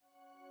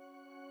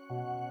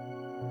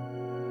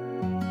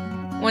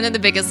One of the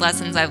biggest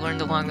lessons I've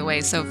learned along the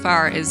way so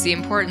far is the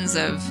importance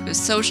of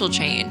social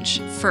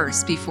change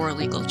first before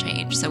legal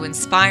change. So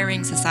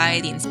inspiring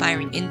society,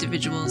 inspiring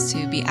individuals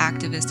to be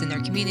activists in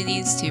their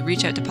communities, to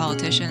reach out to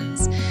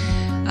politicians.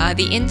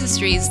 The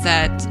industries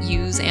that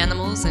use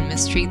animals and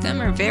mistreat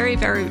them are very,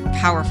 very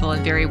powerful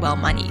and very well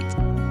moneyed.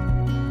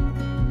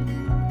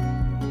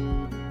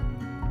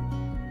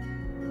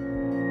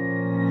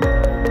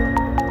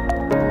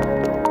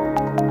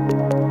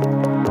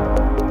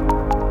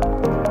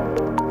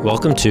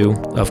 Welcome to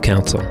Of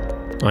Counsel.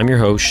 I'm your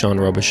host, Sean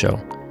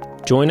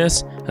Robichaud. Join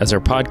us as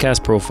our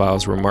podcast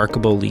profiles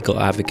remarkable legal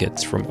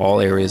advocates from all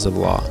areas of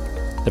law,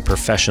 the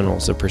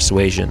professionals of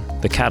persuasion,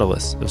 the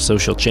catalysts of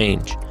social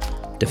change,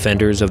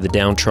 defenders of the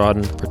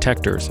downtrodden,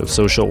 protectors of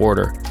social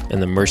order,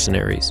 and the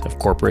mercenaries of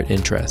corporate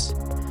interests.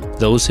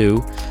 Those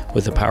who,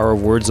 with the power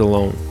of words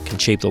alone, can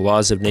shape the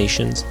laws of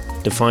nations,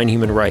 define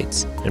human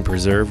rights, and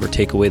preserve or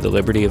take away the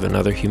liberty of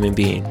another human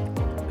being.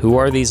 Who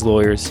are these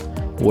lawyers?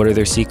 What are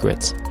their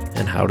secrets?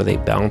 And how do they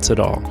balance it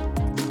all?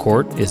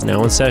 Court is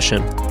now in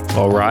session.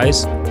 All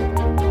rise.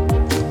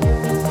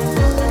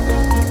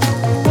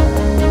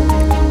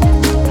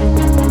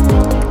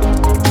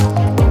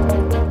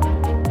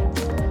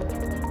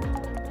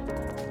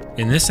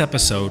 In this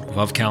episode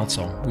of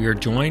Counsel, we are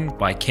joined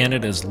by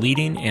Canada's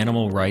leading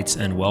animal rights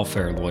and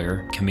welfare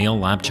lawyer, Camille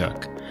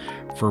Labchuk.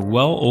 For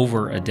well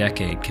over a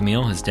decade,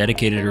 Camille has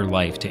dedicated her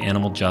life to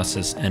animal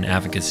justice and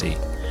advocacy.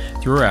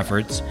 Through her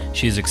efforts,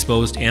 she has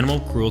exposed animal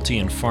cruelty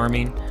in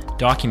farming,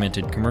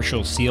 documented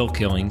commercial seal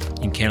killing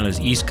in Canada's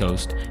East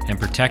Coast, and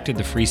protected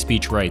the free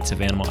speech rights of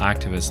animal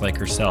activists like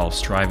herself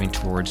striving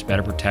towards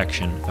better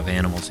protection of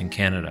animals in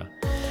Canada.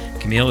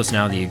 Camille is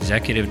now the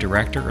Executive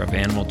Director of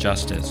Animal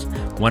Justice,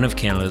 one of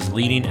Canada's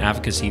leading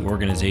advocacy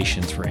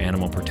organizations for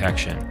animal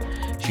protection.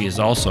 She is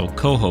also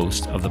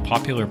co-host of the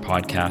popular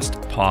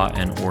podcast Paw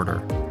and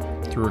Order.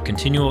 Through her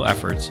continual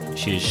efforts,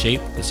 she has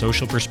shaped the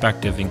social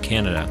perspective in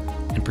Canada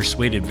and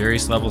persuaded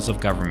various levels of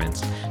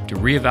governments to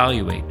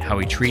reevaluate how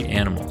we treat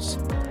animals.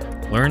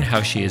 Learn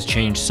how she has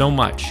changed so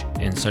much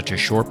in such a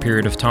short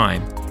period of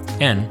time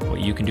and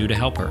what you can do to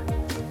help her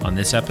on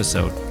this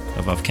episode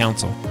of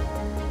Counsel.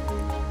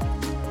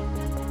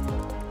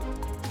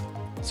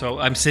 So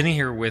I'm sitting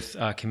here with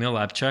Camille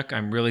Labchuk.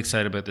 I'm really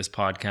excited about this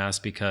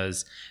podcast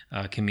because,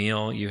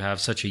 Camille, you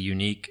have such a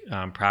unique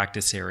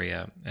practice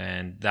area,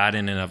 and that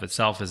in and of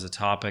itself is a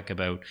topic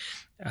about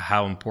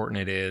how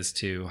important it is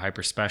to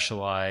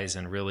hyper-specialize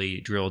and really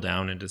drill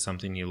down into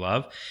something you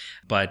love.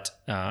 But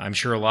I'm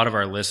sure a lot of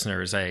our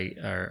listeners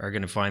are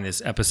going to find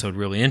this episode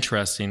really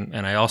interesting.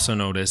 And I also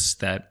noticed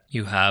that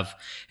you have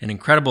an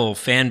incredible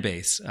fan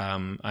base.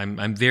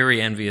 I'm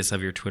very envious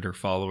of your Twitter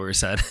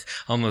followers at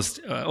almost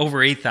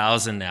over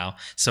 8,000 now.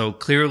 So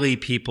clearly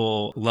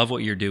people love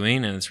what you're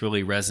doing and it's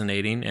really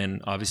resonating.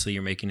 And obviously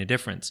you're making a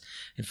difference.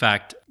 In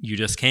fact, you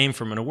just came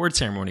from an award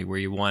ceremony where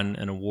you won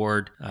an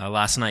award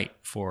last night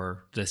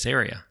for this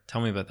area.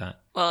 Tell me about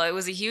that. Well, it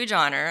was a huge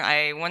honor.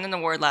 I won an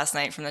award last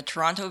night from the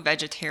Toronto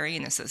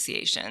Vegetarian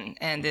Association,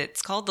 and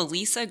it's called the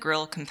Lisa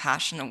Grill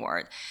Compassion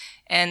Award.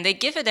 And they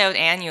give it out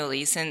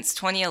annually since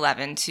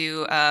 2011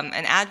 to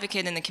an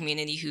advocate in the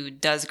community who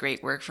does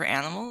great work for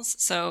animals.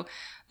 So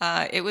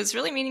it was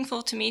really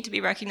meaningful to me to be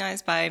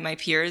recognized by my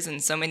peers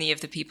and so many of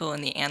the people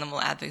in the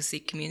animal advocacy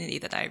community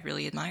that I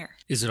really admire.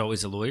 Is it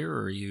always a lawyer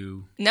or are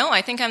you? No,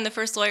 I think I'm the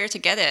first lawyer to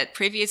get it.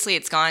 Previously,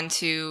 it's gone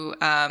to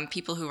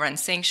people who run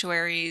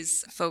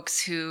sanctuaries, folks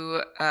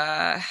who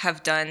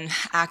have done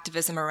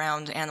activism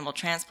around animal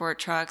transport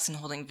trucks and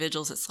holding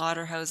vigils at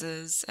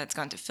slaughterhouses. It's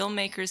gone to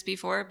filmmakers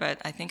before, but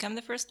I think I'm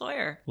the first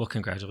lawyer. Well,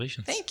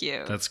 congratulations. Thank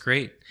you. That's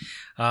great.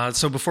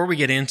 So before we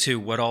get into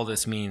what all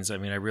this means, I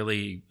mean, I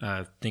really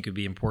think it'd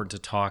be important to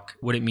talk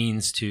what it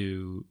means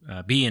to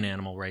be an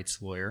animal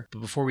rights lawyer. But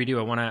before we do,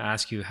 I want to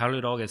ask you, how did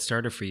it all get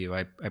started for you?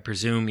 I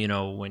presume,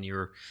 when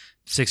you're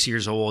 6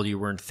 years old, you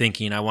weren't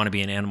thinking, I want to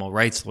be an animal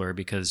rights lawyer,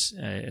 because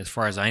as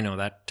far as I know,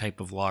 that type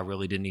of law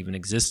really didn't even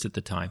exist at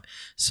the time.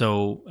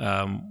 So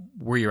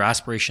were your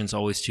aspirations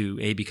always to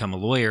A, become a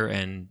lawyer,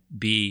 and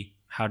B,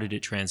 how did it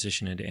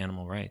transition into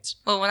animal rights?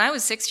 Well, when I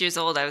was 6 years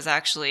old, I was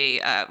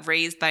actually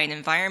raised by an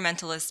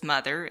environmentalist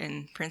mother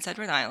in Prince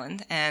Edward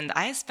Island, and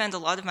I spent a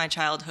lot of my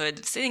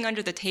childhood sitting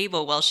under the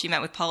table while she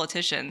met with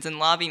politicians in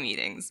lobby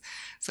meetings.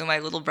 So my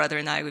little brother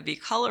and I would be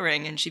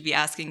coloring, and she'd be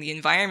asking the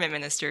environment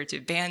minister to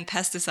ban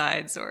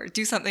pesticides or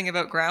do something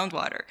about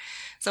groundwater.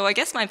 So I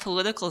guess my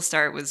political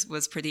start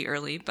was pretty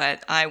early,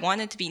 but I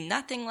wanted to be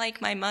nothing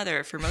like my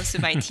mother for most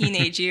of my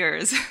teenage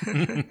years.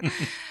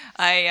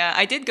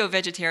 I did go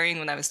vegetarian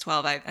when I was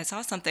 12. I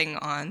saw something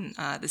on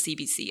the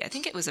CBC. I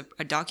think it was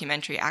a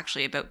documentary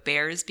actually about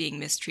bears being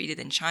mistreated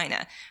in China.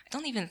 I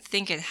don't even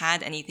think it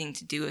had anything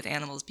to do with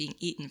animals being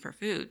eaten for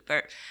food,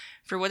 but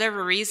for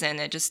whatever reason,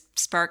 it just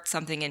sparked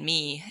something in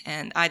me,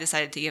 and I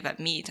decided to give up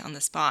meat on the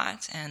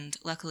spot, and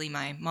luckily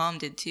my mom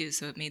did too,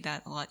 so it made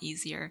that a lot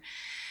easier.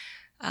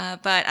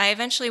 But I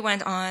eventually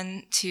went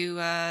on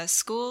to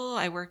school.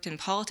 I worked in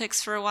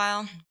politics for a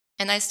while.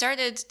 And I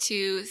started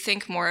to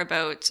think more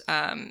about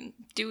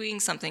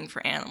doing something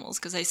for animals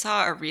because I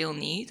saw a real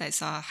need. I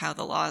saw how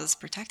the laws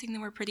protecting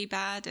them were pretty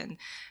bad and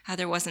how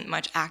there wasn't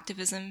much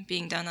activism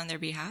being done on their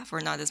behalf,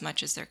 or not as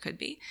much as there could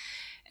be.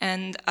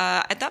 And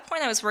at that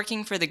point, I was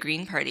working for the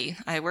Green Party.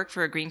 I worked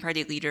for a Green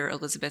Party leader,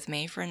 Elizabeth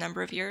May, for a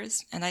number of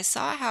years. And I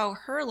saw how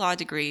her law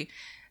degree,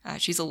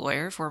 she's a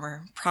lawyer,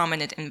 former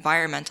prominent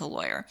environmental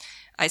lawyer.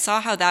 I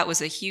saw how that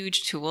was a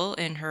huge tool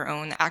in her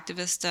own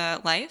activist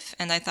life.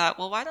 And I thought,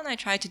 well, why don't I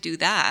try to do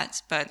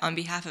that, but on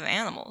behalf of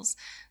animals?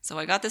 So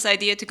I got this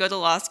idea to go to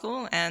law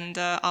school, and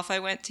off I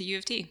went to U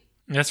of T.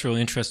 That's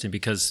really interesting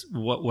because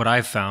what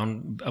I've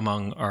found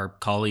among our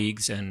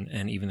colleagues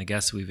and even the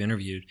guests we've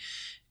interviewed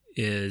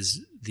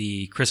is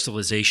the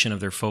crystallization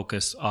of their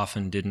focus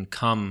often didn't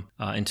come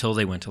until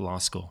they went to law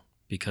school.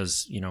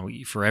 Because,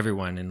 for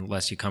everyone,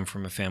 unless you come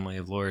from a family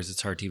of lawyers,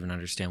 it's hard to even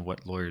understand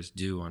what lawyers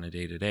do on a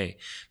day-to-day.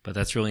 But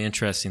that's really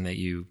interesting that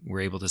you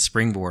were able to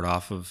springboard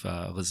off of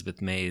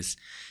Elizabeth May's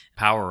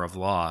power of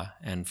law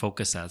and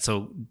focus that.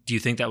 So do you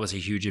think that was a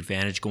huge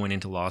advantage going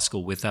into law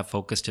school with that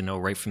focus to know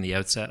right from the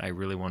outset, I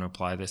really want to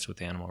apply this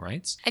with animal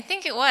rights? I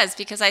think it was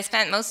because I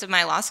spent most of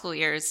my law school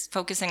years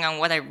focusing on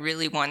what I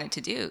really wanted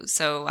to do.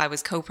 So I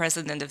was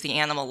co-president of the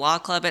Animal Law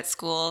Club at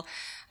school.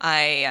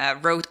 I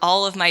wrote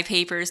all of my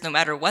papers, no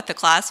matter what the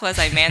class was.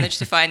 I managed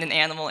to find an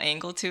animal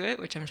angle to it,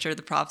 which I'm sure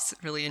the profs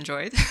really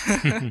enjoyed.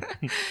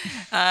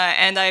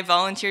 And I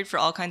volunteered for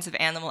all kinds of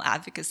animal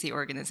advocacy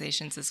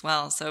organizations as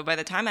well. So by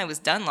the time I was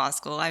done law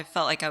school, I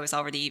felt like I was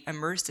already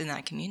immersed in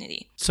that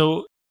community.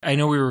 So I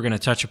know we were going to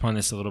touch upon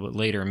this a little bit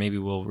later, maybe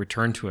we'll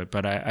return to it,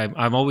 but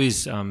I'm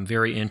always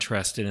very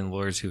interested in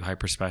lawyers who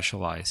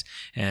hyper-specialize.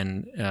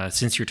 And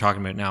since you're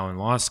talking about now in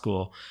law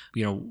school,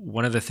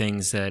 one of the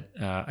things that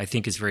I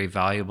think is very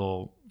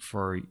valuable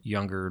for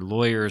younger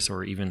lawyers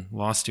or even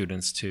law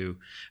students to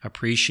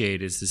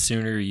appreciate is the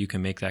sooner you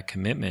can make that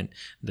commitment,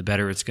 the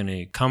better it's going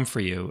to come for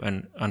you.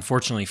 And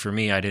unfortunately for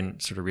me, I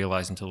didn't sort of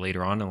realize until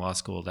later on in law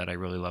school that I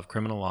really love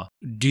criminal law.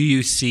 Do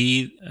you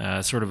see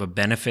sort of a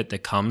benefit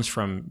that comes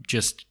from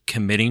just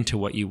committing to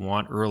what you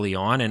want early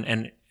on?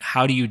 And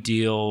how do you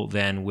deal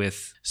then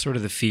with sort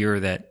of the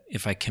fear that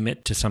if I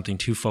commit to something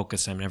too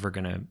focused, I'm never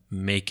going to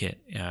make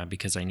it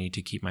because I need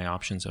to keep my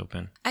options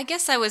open? I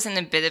guess I was in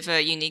a bit of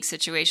a unique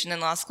situation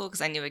in law school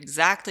because I knew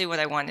exactly what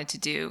I wanted to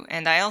do.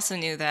 And I also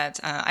knew that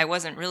I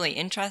wasn't really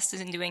interested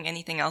in doing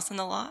anything else in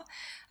the law.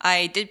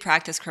 I did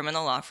practice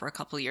criminal law for a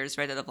couple of years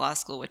right out of law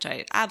school, which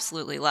I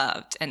absolutely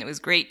loved. And it was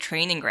great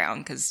training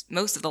ground because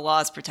most of the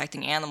laws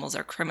protecting animals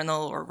are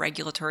criminal or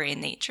regulatory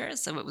in nature.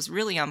 So it was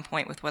really on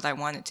point with what I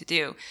wanted to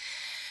do.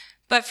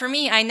 But for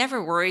me, I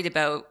never worried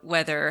about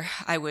whether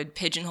I would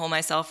pigeonhole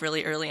myself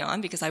really early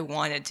on because I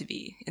wanted to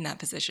be in that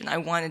position. I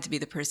wanted to be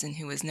the person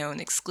who was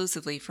known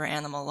exclusively for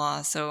animal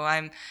law. So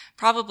I'm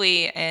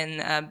probably in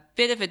a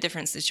bit of a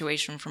different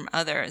situation from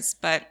others.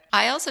 But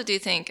I also do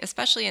think,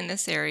 especially in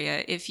this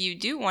area, if you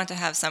do want to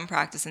have some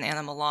practice in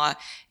animal law,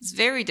 it's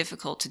very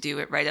difficult to do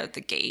it right out the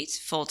gate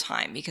full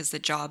time because the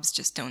jobs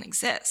just don't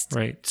exist.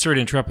 Right. Sorry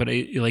to interrupt, but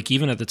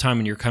even at the time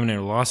when you were coming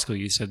into law school,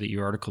 you said that you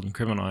articled in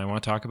criminal. I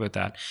want to talk about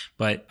that.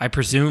 But I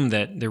presume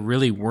that there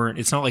really weren't,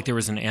 it's not like there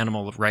was an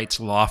animal rights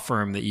law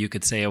firm that you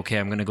could say, okay,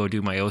 I'm going to go do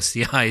my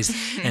OCIs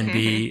and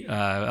be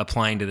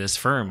applying to this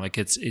firm. Like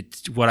it's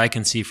what I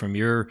can see from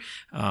your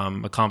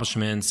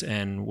accomplishments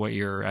and what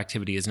your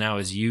activity is now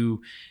is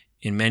you,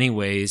 in many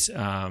ways,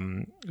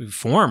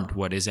 formed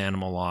what is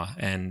animal law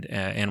and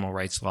animal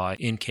rights law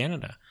in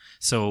Canada.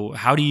 So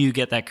how do you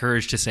get that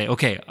courage to say,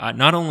 okay,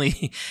 not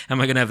only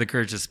am I going to have the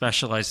courage to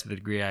specialize to the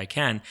degree I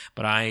can,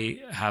 but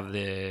I have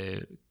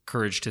the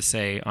courage to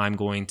say I'm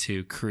going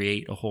to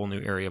create a whole new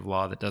area of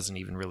law that doesn't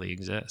even really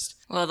exist?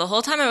 Well, the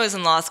whole time I was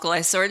in law school, I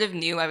sort of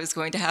knew I was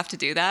going to have to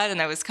do that.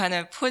 And I was kind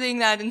of putting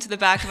that into the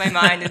back of my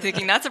mind and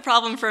thinking that's a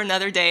problem for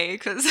another day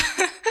because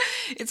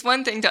it's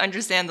one thing to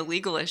understand the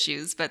legal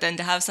issues, but then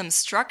to have some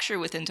structure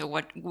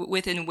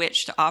within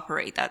which to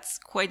operate, that's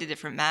quite a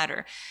different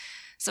matter.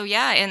 So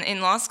yeah,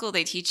 in law school,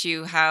 they teach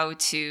you how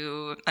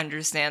to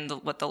understand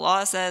what the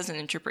law says and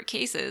interpret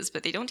cases,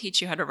 but they don't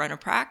teach you how to run a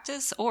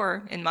practice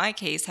or, in my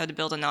case, how to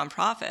build a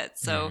nonprofit.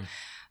 So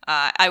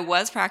I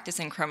was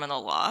practicing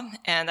criminal law,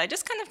 and I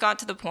just kind of got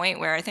to the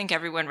point where I think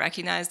everyone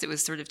recognized it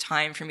was sort of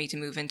time for me to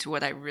move into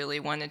what I really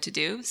wanted to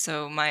do.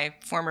 So my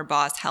former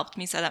boss helped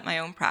me set up my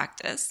own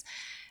practice.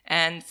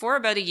 And for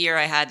about a year,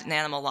 I had an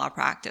animal law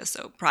practice,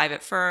 so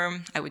private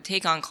firm. I would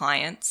take on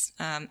clients.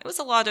 It was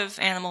a lot of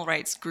animal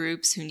rights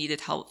groups who needed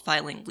help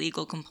filing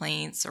legal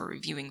complaints or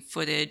reviewing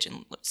footage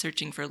and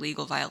searching for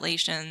legal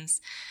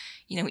violations.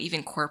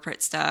 Even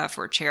corporate stuff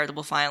or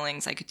charitable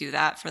filings, I could do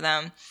that for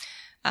them.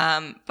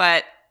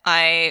 But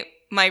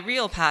my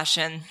real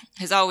passion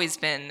has always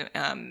been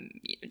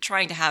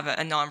trying to have a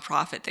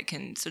nonprofit that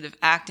can sort of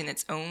act in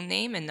its own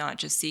name and not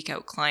just seek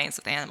out clients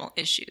with animal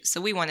issues. So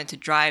we wanted to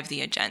drive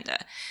the agenda.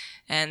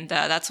 And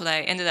that's what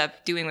I ended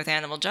up doing with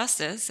Animal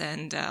Justice.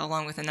 And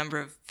along with a number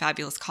of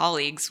fabulous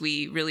colleagues,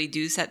 we really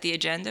do set the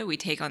agenda. We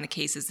take on the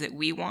cases that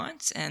we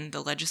want and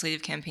the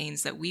legislative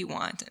campaigns that we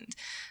want. And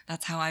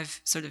that's how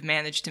I've sort of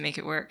managed to make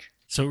it work.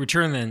 So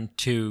return then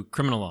to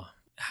criminal law.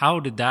 How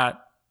did that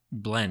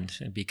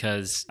blend?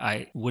 Because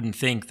I wouldn't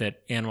think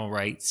that animal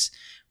rights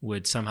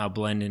would somehow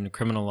blend into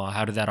criminal law.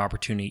 How did that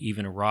opportunity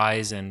even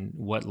arise, and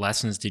what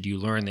lessons did you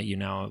learn that you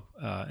now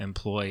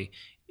employ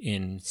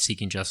in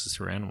seeking justice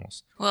for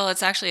animals? Well,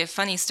 it's actually a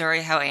funny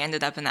story how I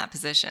ended up in that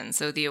position.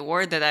 So the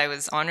award that I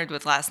was honored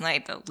with last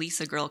night, the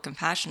Lisa Girl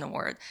Compassion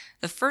Award,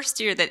 the first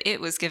year that it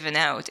was given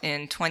out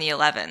in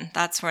 2011,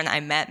 that's when I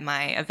met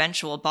my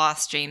eventual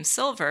boss, James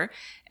Silver,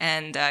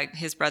 and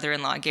his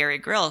brother-in-law, Gary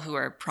Grill, who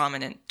are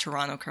prominent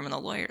Toronto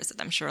criminal lawyers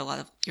that I'm sure a lot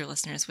of your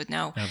listeners would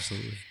know.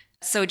 Absolutely.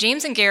 So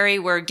James and Gary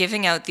were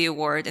giving out the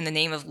award in the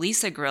name of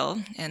Lisa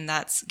Grill, and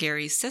that's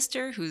Gary's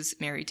sister who's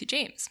married to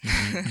James.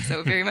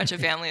 So very much a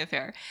family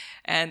affair.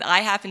 And I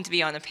happened to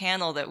be on a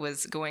panel that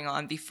was going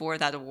on before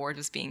that award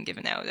was being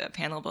given out, a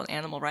panel about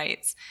animal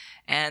rights.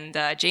 And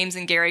James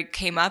and Gary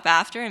came up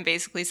after and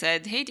basically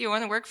said, "Hey, do you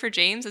want to work for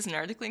James as an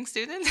articling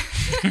student?"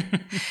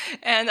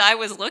 And I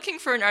was looking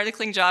for an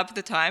articling job at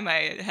the time.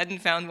 I hadn't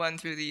found one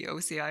through the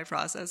OCI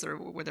process or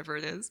whatever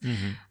it is.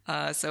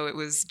 So it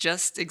was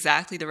just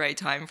exactly the right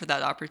time for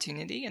that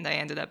opportunity. And I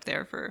ended up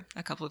there for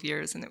a couple of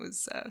years, and it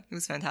was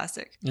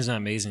fantastic. Isn't that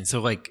amazing?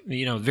 So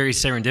very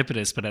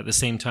serendipitous, but at the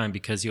same time,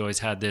 because you always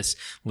had this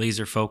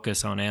laser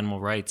focus on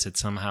animal rights, it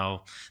somehow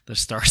the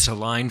stars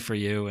aligned for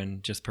you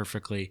and just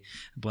perfectly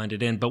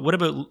blended in. But what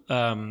about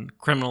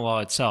criminal law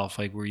itself?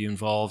 Like, were you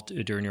involved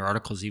during your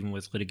articles even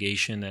with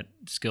litigation, that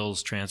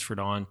skills transferred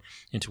on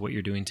into what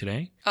you're doing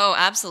today? Oh,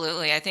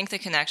 absolutely. I think the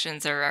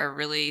connections are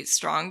really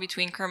strong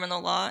between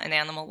criminal law and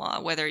animal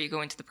law, whether you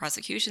go into the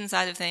prosecution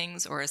side of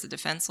things or as a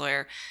defense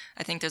lawyer.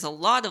 I think there's a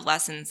lot of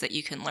lessons that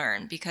you can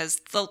learn,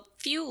 because the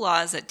few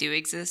laws that do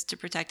exist to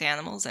protect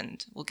animals,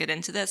 and we'll get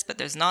into this, but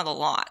there's not a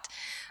lot.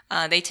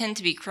 They tend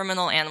to be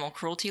criminal animal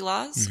cruelty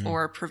laws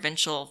or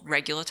provincial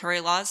regulatory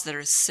laws that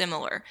are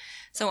similar.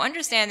 So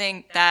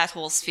understanding that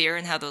whole sphere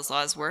and how those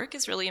laws work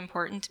is really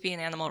important to be an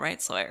animal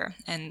rights lawyer.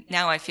 And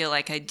now I feel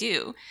like I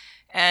do.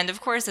 And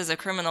of course, as a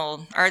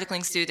criminal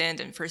articling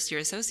student and first-year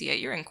associate,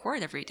 you're in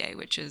court every day,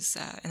 which is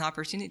an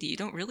opportunity you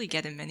don't really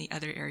get in many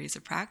other areas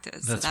of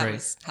practice. That's so that right.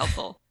 was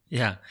helpful.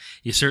 Yeah,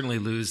 you certainly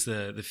lose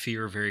the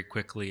fear very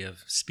quickly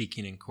of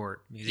speaking in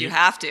court. You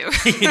have to.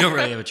 You don't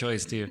really have a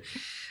choice, do you?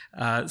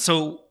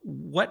 So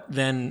what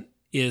then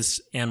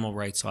is animal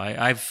rights law?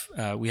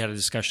 We had a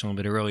discussion a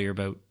little bit earlier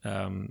about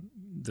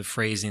the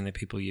phrasing that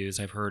people use.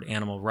 I've heard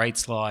animal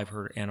rights law. I've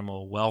heard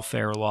animal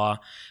welfare law.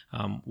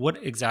 What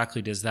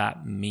exactly does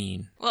that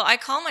mean? Well, I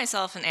call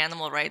myself an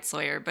animal rights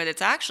lawyer, but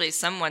it's actually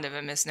somewhat of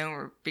a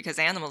misnomer because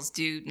animals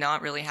do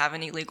not really have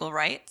any legal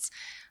rights.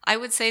 I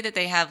would say that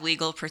they have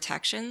legal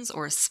protections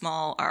or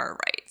small r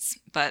rights.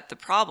 But the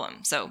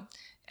problem,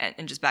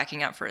 and just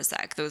backing up for a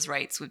sec, those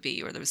rights would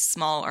be, or those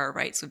small r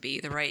rights would be,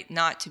 the right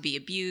not to be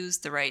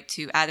abused, the right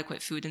to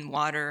adequate food and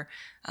water,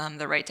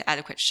 the right to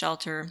adequate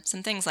shelter,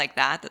 some things like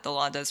that the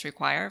law does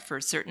require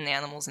for certain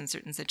animals in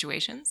certain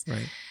situations.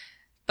 Right.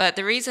 But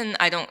the reason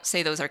I don't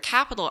say those are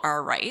capital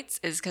R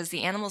rights is because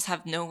the animals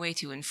have no way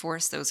to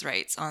enforce those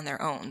rights on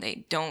their own.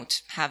 They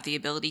don't have the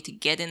ability to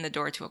get in the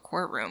door to a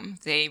courtroom.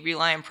 They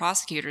rely on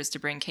prosecutors to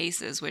bring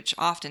cases, which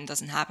often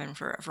doesn't happen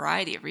for a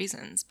variety of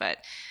reasons. But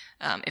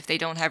if they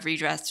don't have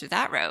redress through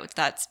that route,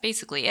 that's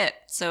basically it.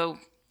 So,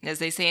 as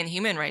they say in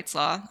human rights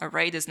law, a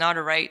right is not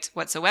a right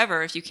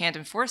whatsoever if you can't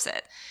enforce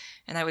it.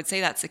 And I would say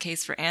that's the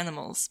case for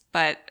animals.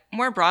 But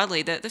more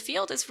broadly, the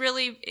field is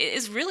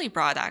really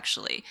broad,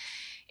 actually.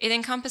 It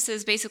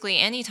encompasses basically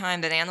any time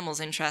that animals'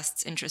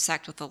 interests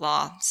intersect with the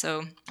law.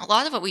 So a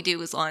lot of what we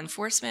do is law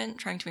enforcement,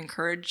 trying to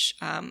encourage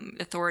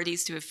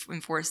authorities to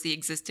enforce the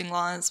existing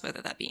laws,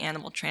 whether that be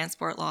animal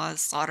transport laws,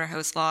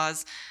 slaughterhouse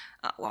laws,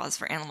 laws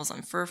for animals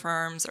on fur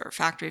farms or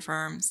factory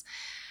farms.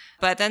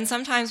 But then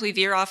sometimes we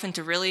veer off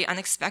into really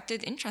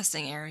unexpected,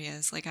 interesting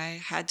areas. Like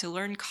I had to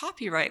learn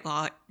copyright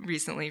law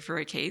recently for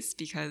a case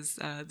because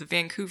the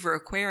Vancouver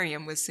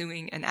Aquarium was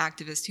suing an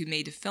activist who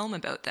made a film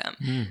about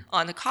them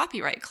on a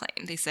copyright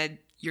claim. They said,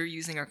 "You're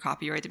using our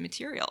copyrighted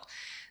material."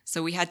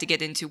 So we had to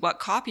get into what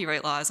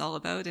copyright law is all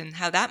about and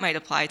how that might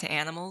apply to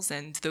animals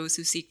and those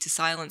who seek to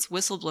silence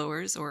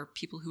whistleblowers or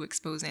people who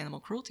expose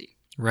animal cruelty.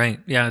 Right.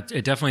 Yeah,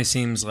 it definitely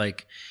seems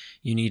like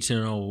you need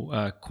to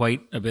know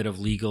quite a bit of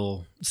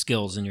legal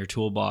skills in your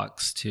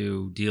toolbox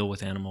to deal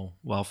with animal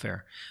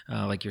welfare,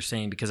 like you're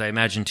saying, because I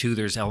imagine, too,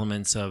 there's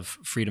elements of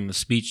freedom of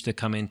speech that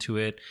come into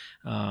it,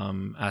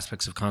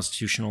 aspects of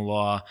constitutional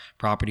law,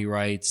 property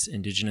rights,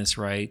 indigenous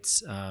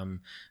rights.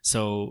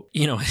 So,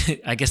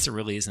 I guess there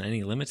really isn't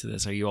any limit to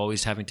this. Are you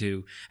always having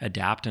to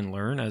adapt and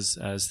learn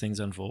as things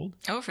unfold?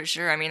 Oh, for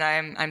sure. I mean,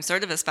 I'm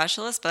sort of a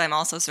specialist, but I'm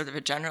also sort of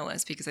a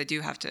generalist because I do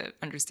have to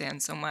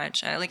understand so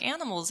much. Like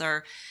animals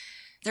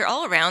they're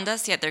all around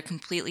us, yet they're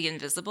completely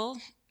invisible.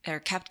 They're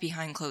kept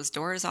behind closed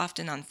doors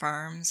often on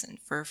farms and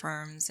fur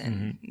farms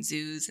and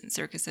zoos and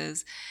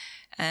circuses.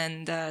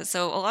 And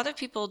so a lot of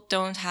people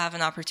don't have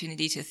an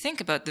opportunity to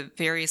think about the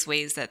various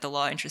ways that the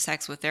law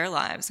intersects with their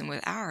lives and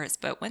with ours.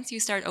 But once you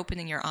start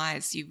opening your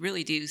eyes, you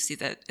really do see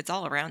that it's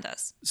all around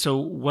us. So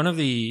one of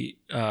the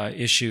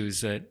issues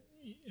that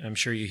I'm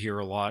sure you hear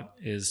a lot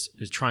is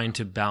trying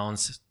to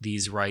balance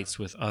these rights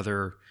with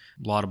other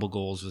laudable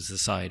goals of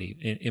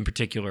society. In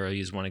particular, I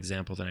use one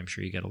example that I'm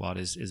sure you get a lot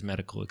is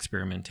medical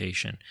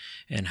experimentation,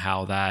 and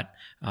how that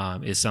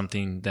is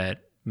something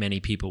that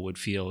many people would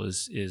feel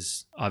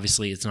is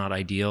obviously it's not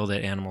ideal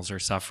that animals are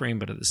suffering,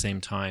 but at the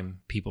same time,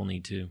 people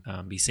need to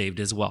be saved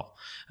as well.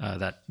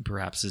 That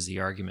perhaps is the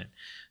argument.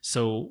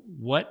 So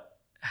what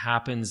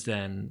happens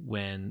then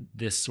when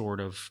this sort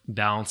of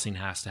balancing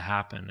has to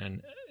happen?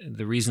 And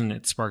the reason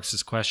it sparks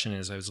this question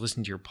is I was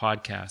listening to your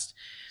podcast,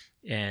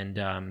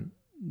 and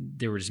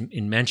there was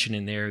mention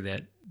in there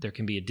that there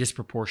can be a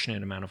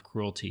disproportionate amount of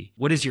cruelty.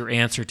 What is your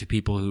answer to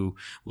people who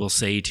will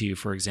say to you,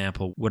 for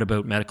example, what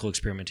about medical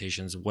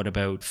experimentations? What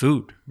about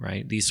food,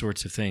 right? These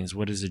sorts of things.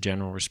 What is the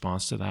general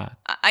response to that?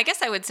 I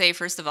guess I would say,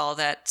 first of all,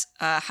 that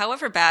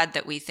however bad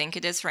that we think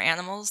it is for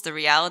animals, the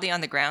reality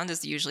on the ground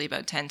is usually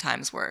about 10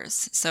 times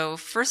worse. So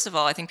first of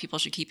all, I think people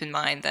should keep in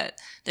mind that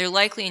they're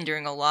likely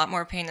enduring a lot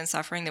more pain and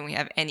suffering than we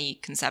have any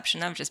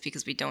conception of, just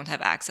because we don't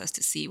have access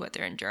to see what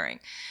they're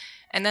enduring.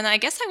 And then I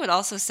guess I would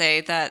also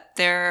say that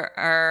there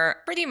are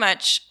pretty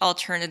much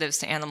alternatives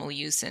to animal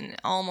use in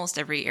almost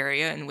every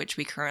area in which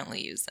we currently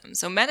use them.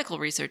 So medical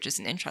research is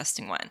an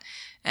interesting one.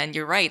 And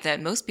you're right that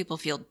most people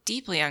feel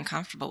deeply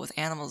uncomfortable with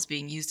animals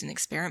being used in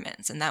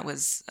experiments. And that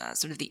was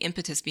sort of the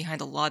impetus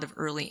behind a lot of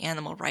early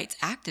animal rights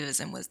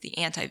activism, was the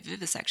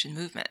anti-vivisection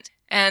movement.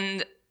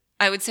 And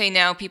I would say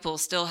now people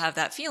still have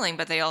that feeling,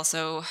 but they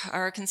also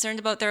are concerned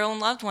about their own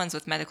loved ones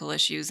with medical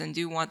issues and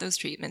do want those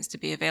treatments to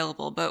be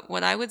available. But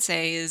what I would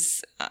say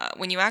is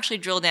when you actually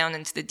drill down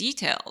into the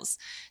details,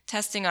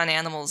 testing on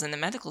animals in the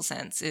medical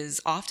sense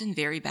is often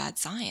very bad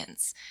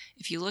science.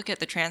 If you look at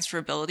the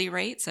transferability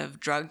rates of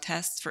drug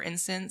tests, for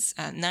instance,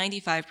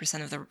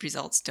 95% of the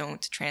results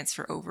don't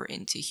transfer over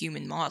into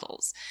human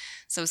models.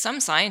 So some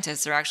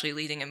scientists are actually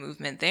leading a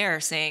movement there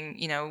saying,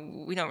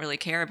 we don't really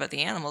care about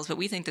the animals, but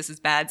we think this is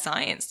bad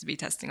science to be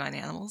testing on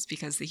animals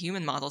because the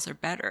human models are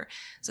better.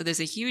 So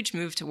there's a huge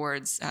move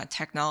towards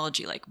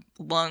technology like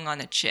lung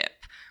on a chip,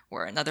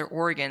 or another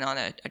organ on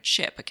a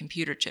chip, a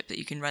computer chip that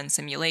you can run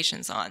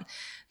simulations on.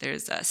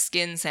 There's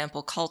skin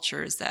sample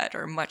cultures that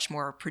are much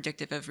more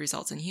predictive of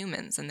results in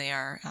humans than they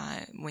are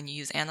when you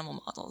use animal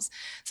models.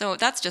 So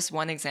that's just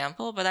one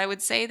example, but I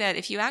would say that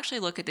if you actually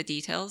look at the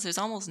details, there's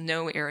almost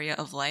no area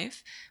of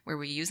life where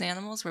we use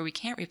animals where we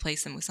can't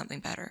replace them with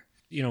something better.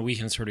 We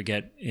can sort of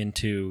get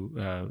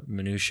into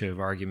minutiae of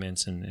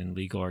arguments and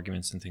legal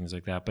arguments and things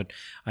like that, but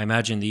I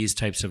imagine these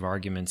types of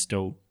arguments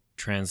don't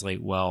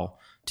translate well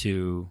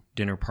to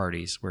dinner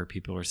parties where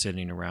people are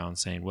sitting around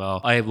saying, well,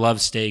 I love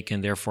steak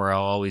and therefore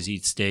I'll always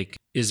eat steak.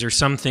 Is there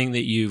something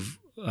that you've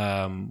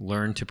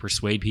learned to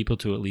persuade people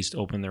to at least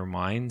open their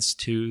minds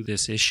to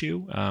this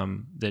issue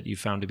that you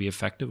found to be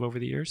effective over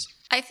the years?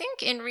 I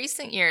think in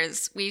recent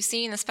years, we've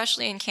seen,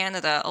 especially in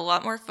Canada, a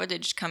lot more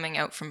footage coming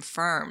out from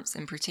farms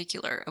in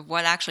particular of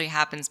what actually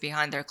happens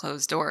behind their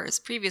closed doors.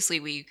 Previously,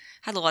 we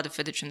had a lot of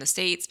footage from the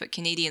States, but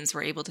Canadians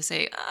were able to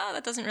say,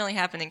 that doesn't really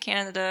happen in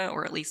Canada,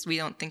 or at least we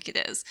don't think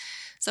it is.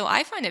 So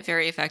I find it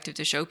very effective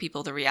to show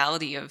people the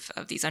reality of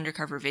these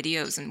undercover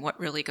videos and what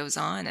really goes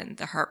on and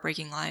the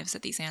heartbreaking lives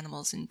that these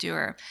animals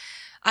endure.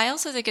 I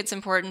also think it's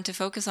important to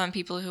focus on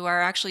people who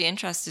are actually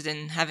interested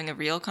in having a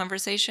real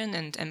conversation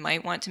and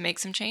might want to make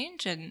some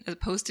change, and as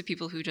opposed to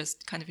people who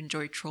just kind of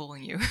enjoy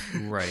trolling you.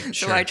 Right. So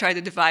sure. I try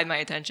to divide my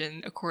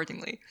attention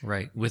accordingly.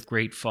 Right. With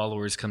great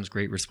followers comes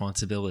great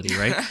responsibility,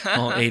 right?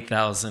 All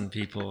 8,000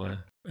 people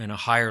in a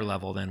higher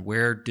level, then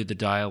where did the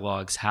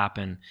dialogues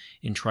happen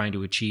in trying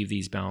to achieve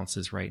these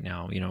balances right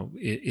now?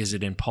 Is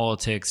it in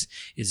politics?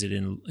 Is it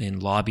in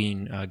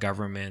lobbying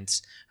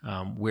governments?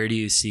 Where do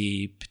you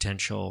see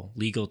potential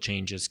legal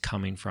changes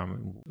coming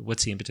from?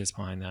 What's the impetus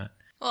behind that?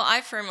 Well,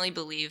 I firmly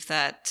believe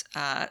that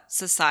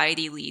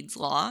society leads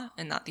law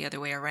and not the other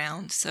way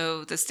around.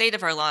 So the state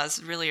of our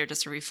laws really are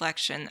just a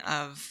reflection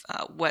of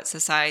what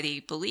society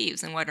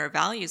believes and what our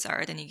values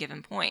are at any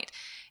given point,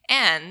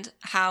 and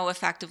how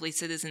effectively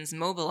citizens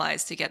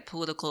mobilize to get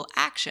political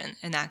action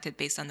enacted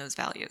based on those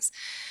values.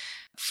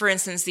 For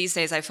instance, these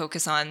days I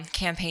focus on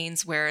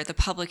campaigns where the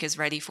public is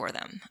ready for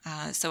them.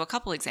 So a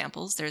couple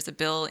examples. There's a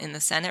bill in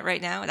the Senate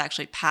right now. It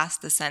actually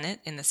passed the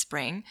Senate in the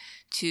spring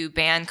to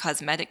ban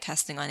cosmetic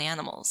testing on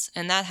animals.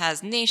 And that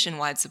has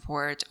nationwide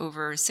support,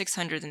 over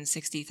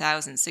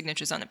 660,000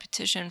 signatures on a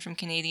petition from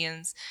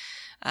Canadians.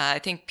 I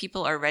think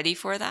people are ready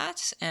for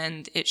that,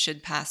 and it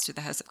should pass through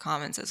the House of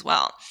Commons as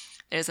well.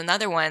 There's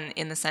another one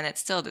in the Senate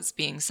still that's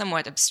being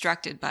somewhat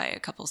obstructed by a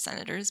couple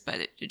senators,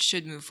 but it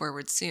should move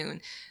forward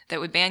soon, that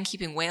would ban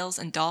keeping whales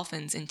and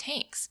dolphins in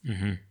tanks.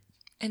 Mm-hmm.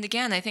 And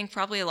again, I think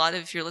probably a lot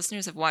of your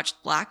listeners have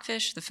watched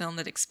Blackfish, the film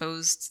that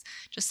exposed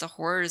just the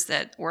horrors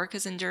that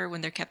orcas endure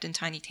when they're kept in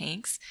tiny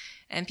tanks.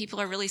 And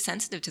people are really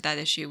sensitive to that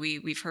issue.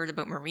 We've heard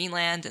about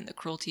Marineland and the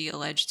cruelty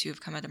alleged to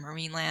have come out of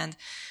Marineland.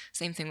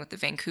 Same thing with the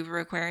Vancouver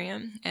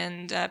Aquarium.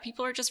 And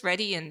people are just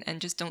ready and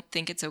just don't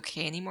think it's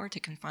okay anymore to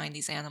confine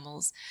these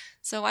animals.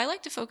 So I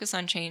like to focus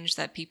on change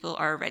that people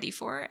are ready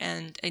for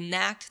and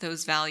enact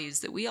those values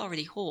that we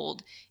already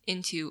hold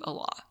into a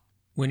law.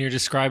 When you're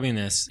describing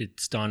this,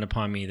 it's dawned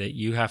upon me that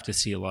you have to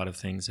see a lot of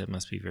things that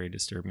must be very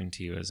disturbing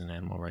to you as an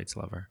animal rights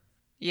lover.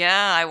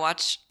 Yeah, I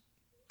watch,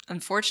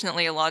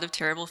 unfortunately, a lot of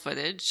terrible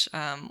footage,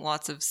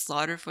 lots of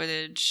slaughter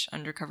footage,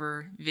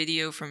 undercover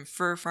video from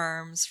fur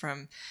farms,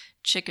 from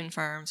chicken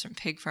farms, from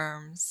pig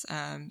farms,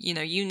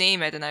 you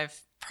name it, and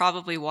I've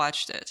probably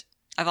watched it.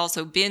 I've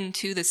also been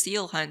to the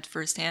seal hunt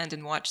firsthand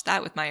and watched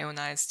that with my own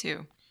eyes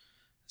too.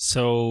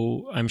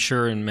 So I'm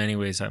sure in many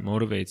ways that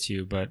motivates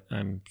you, but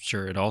I'm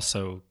sure it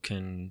also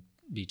can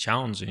be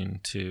challenging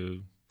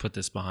to put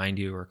this behind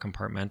you or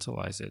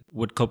compartmentalize it.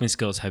 What coping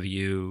skills have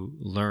you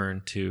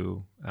learned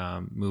to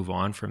move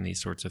on from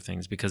these sorts of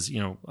things? Because,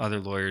 other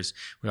lawyers,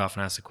 we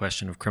often ask the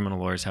question of criminal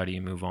lawyers, how do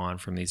you move on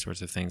from these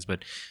sorts of things?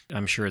 But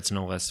I'm sure it's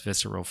no less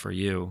visceral for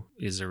you.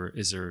 Is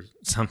there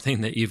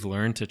something that you've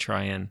learned to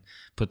try and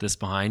put this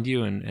behind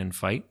you and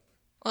fight?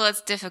 Well,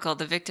 it's difficult.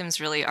 The victims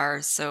really are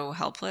so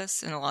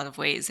helpless in a lot of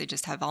ways. They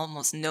just have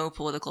almost no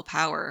political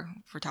power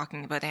if we're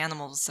talking about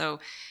animals. So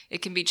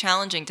it can be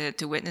challenging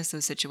to witness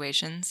those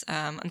situations.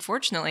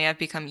 Unfortunately, I've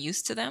become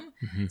used to them.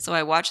 Mm-hmm. So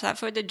I watch that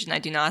footage and I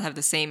do not have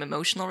the same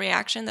emotional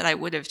reaction that I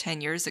would have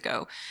 10 years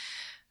ago.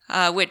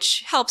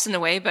 Which helps in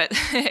a way, but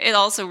it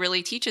also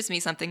really teaches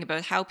me something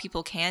about how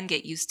people can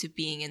get used to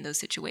being in those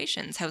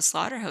situations. How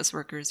slaughterhouse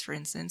workers, for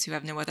instance, who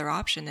have no other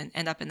option and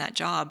end up in that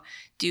job,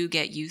 do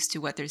get used to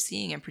what they're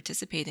seeing and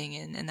participating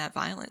in that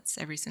violence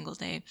every single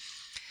day.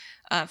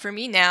 For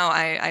me now,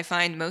 I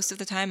find most of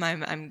the time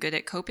I'm good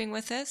at coping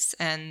with this,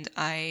 and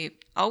I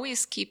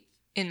always keep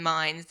in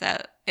mind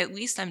that at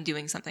least I'm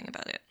doing something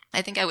about it.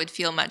 I think I would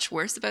feel much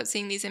worse about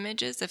seeing these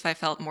images if I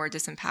felt more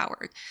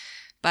disempowered.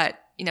 But,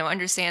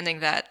 understanding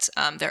that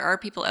there are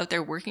people out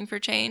there working for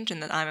change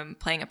and that I'm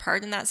playing a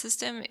part in that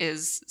system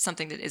is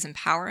something that is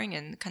empowering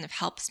and kind of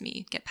helps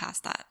me get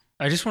past that.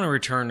 I just want to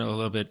return a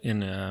little bit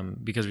in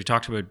because we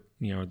talked about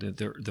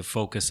the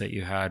focus that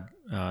you had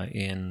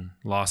in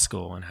law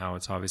school and how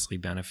it's obviously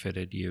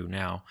benefited you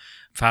now.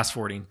 Fast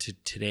forwarding to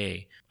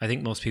today, I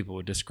think most people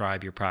would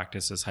describe your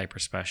practice as hyper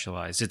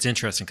specialized. It's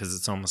interesting because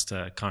it's almost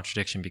a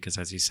contradiction because,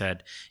 as you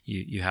said,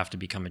 you have to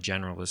become a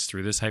generalist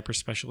through this hyper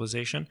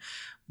specialization.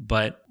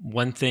 But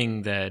one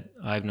thing that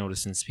I've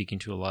noticed in speaking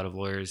to a lot of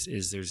lawyers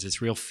is there's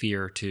this real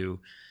fear to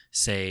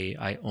say,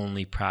 I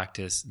only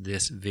practice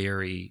this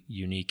very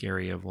unique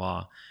area of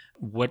law.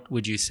 What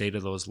would you say to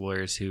those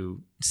lawyers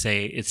who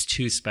say it's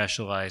too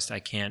specialized, I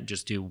can't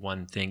just do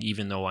one thing,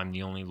 even though I'm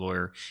the only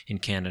lawyer in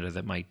Canada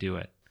that might do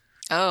it?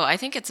 Oh, I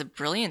think it's a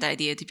brilliant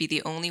idea to be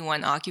the only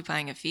one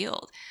occupying a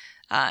field.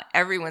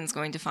 Everyone's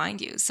going to find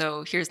you.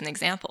 So here's an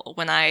example.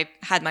 When I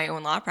had my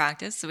own law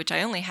practice, which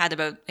I only had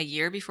about a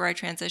year before I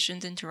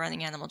transitioned into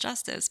running animal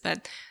justice,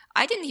 but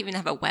I didn't even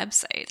have a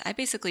website. I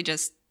basically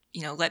just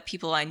let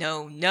people I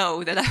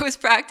know that I was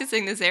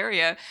practicing this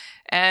area.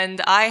 And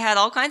I had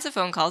all kinds of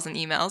phone calls and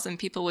emails, and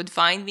people would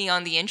find me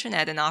on the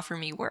internet and offer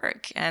me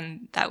work.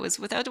 And that was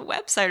without a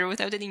website or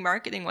without any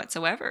marketing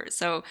whatsoever.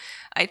 So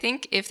I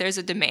think if there's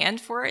a demand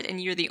for it and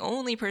you're the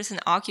only person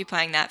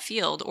occupying that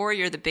field, or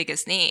you're the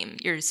biggest name,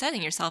 you're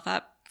setting yourself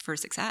up for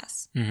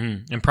success.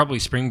 Mm-hmm. And probably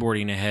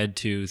springboarding ahead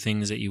to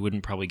things that you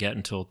wouldn't probably get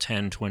until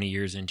 10, 20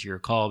 years into your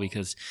call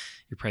because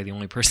you're probably the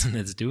only person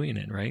that's doing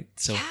it, right?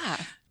 So yeah.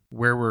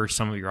 Where were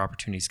some of your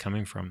opportunities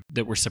coming from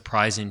that were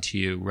surprising to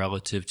you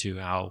relative to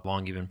how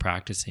long you've been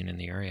practicing in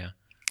the area?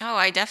 Oh,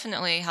 I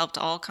definitely helped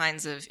all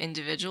kinds of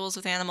individuals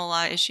with animal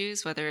law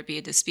issues, whether it be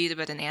a dispute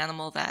about an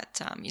animal that,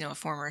 a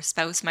former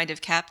spouse might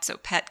have kept, so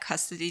pet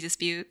custody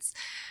disputes.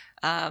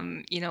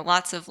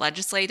 Lots of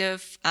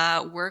legislative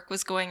work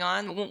was going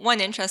on. One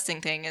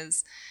interesting thing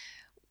is,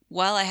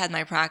 while I had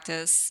my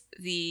practice,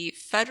 the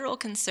federal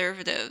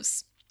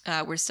conservatives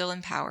were still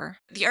in power.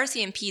 The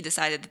RCMP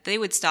decided that they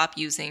would stop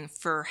using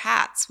fur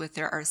hats with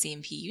their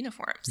RCMP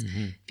uniforms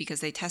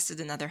because they tested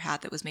another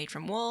hat that was made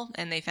from wool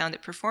and they found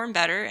it performed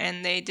better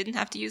and they didn't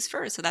have to use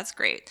fur, so that's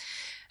great.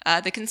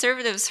 The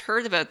conservatives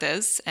heard about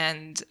this,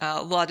 and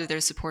a lot of their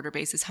supporter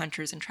base is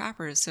hunters and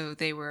trappers, so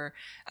they were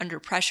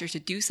under pressure to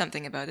do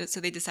something about it, so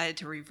they decided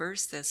to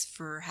reverse this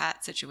fur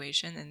hat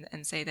situation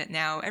and say that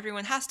now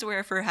everyone has to wear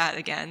a fur hat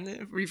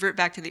again, revert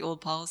back to the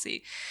old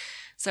policy.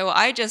 So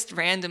I just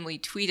randomly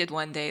tweeted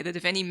one day that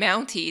if any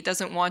Mountie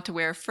doesn't want to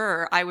wear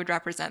fur, I would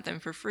represent them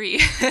for free.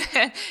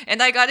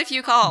 And I got a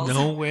few calls.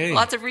 No way.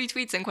 Lots of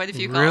retweets and quite a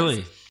few calls.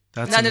 Really?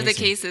 That's None amazing. of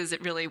the cases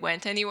it really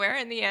went anywhere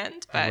in the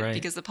end, but Right.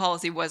 because the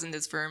policy wasn't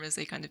as firm as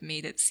they kind of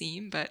made it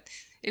seem, but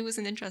it was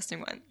an interesting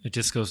one. It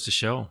just goes to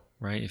show,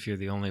 right? If you're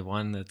the only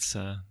one that's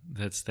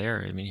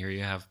there. I mean, here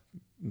you have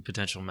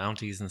potential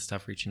Mounties and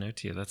stuff reaching out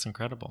to you. That's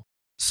incredible.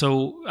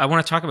 So I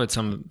want to talk about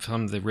some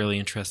of the really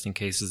interesting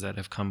cases that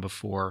have come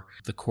before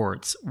the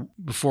courts.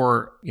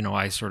 Before,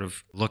 I sort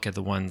of look at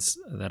the ones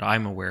that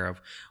I'm aware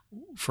of,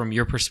 from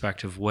your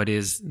perspective, what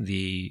is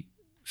the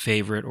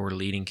favorite or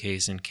leading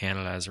case in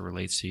Canada as it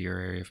relates to your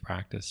area of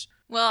practice?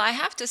 Well, I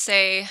have to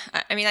say,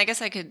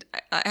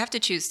 I have to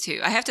choose two.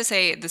 I have to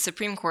say the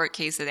Supreme Court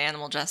case that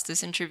Animal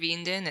Justice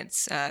intervened in,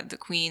 it's the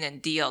Queen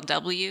and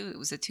DLW. It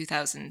was a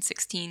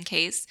 2016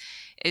 case.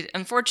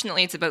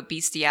 Unfortunately, it's about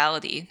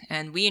bestiality,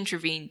 and we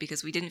intervened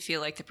because we didn't feel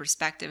like the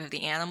perspective of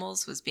the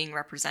animals was being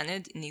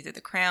represented in either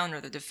the Crown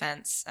or the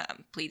defense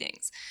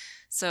pleadings.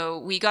 So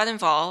we got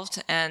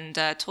involved and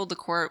told the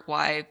court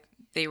why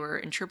they were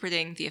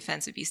interpreting the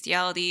offense of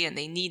bestiality, and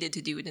they needed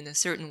to do it in a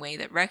certain way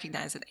that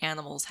recognized that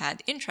animals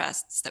had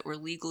interests that were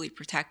legally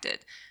protected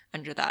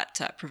under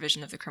that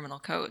provision of the criminal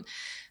code.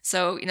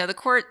 So, the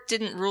court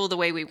didn't rule the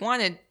way we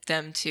wanted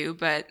them to,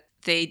 but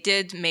they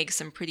did make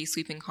some pretty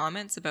sweeping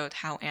comments about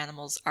how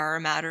animals are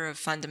a matter of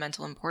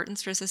fundamental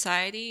importance for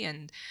society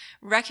and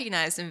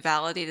recognized and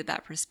validated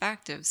that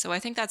perspective. So I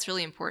think that's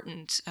really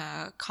important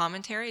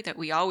commentary that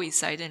we always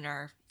cite in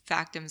our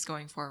factums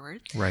going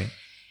forward. Right.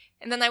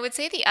 And then I would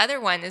say the other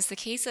one is the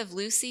case of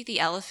Lucy the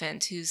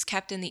elephant, who's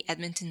kept in the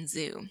Edmonton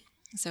Zoo.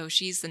 So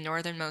she's the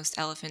northernmost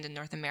elephant in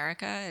North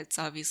America. It's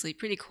obviously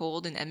pretty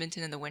cold in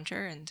Edmonton in the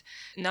winter and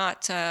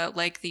not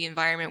like the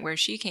environment where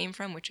she came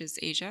from, which is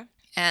Asia.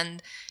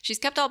 And she's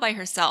kept all by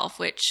herself,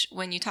 which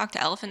when you talk to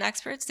elephant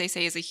experts, they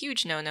say is a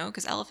huge no-no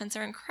because elephants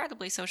are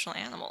incredibly social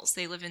animals.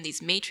 They live in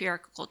these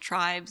matriarchal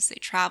tribes. They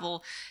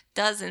travel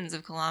dozens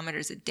of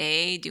kilometers a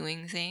day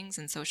doing things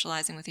and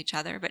socializing with each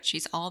other, but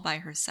she's all by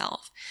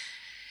herself.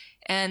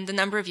 And a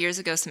number of years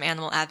ago, some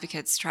animal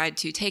advocates tried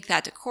to take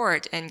that to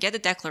court and get a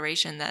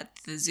declaration that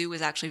the zoo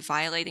was actually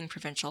violating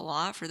provincial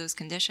law for those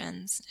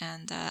conditions.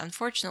 And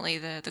unfortunately,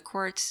 the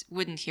court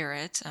wouldn't hear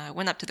it,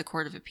 went up to the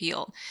Court of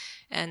Appeal,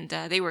 and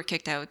they were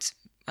kicked out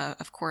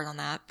of court on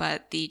that.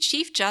 But the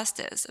Chief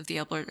Justice of the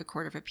Alberta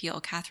Court of Appeal,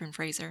 Catherine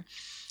Fraser,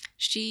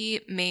 she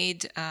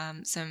made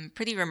some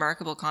pretty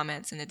remarkable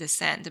comments in a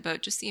dissent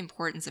about just the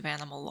importance of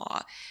animal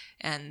law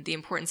and the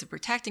importance of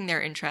protecting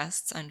their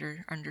interests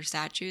under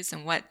statutes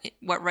and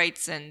what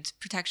rights and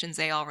protections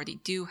they already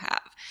do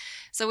have.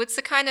 So it's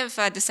the kind of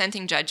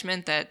dissenting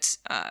judgment that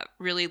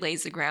really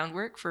lays the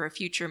groundwork for a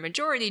future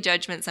majority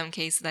judgment in some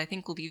cases that I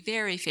think will be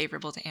very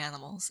favorable to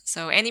animals.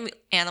 So any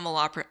animal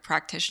law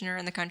practitioner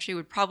in the country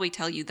would probably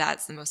tell you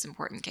that's the most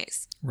important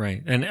case.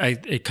 Right. And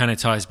it kind of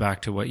ties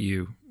back to what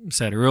you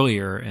said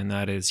earlier, and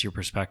that is your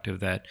perspective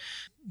that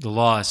the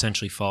law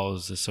essentially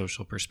follows the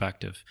social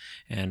perspective.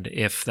 And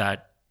if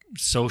that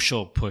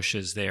social push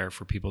is there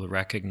for people to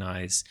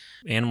recognize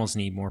animals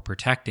need more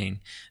protecting,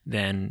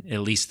 then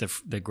at least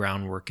the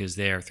groundwork is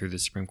there through the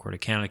Supreme Court of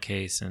Canada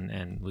case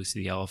and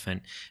Lucy the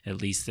elephant. At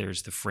least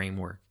there's the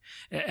framework.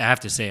 I have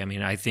to say,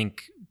 I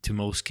think to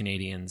most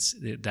Canadians,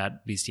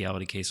 that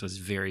bestiality case was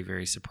very,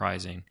 very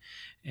surprising.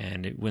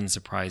 And it wouldn't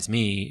surprise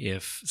me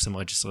if some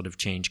legislative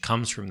change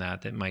comes from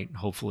that might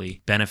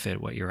hopefully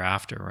benefit what you're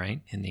after,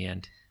 right, in the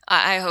end.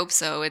 I hope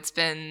so. It's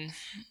been...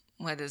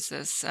 What is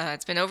this?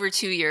 It's been over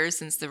 2 years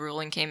since the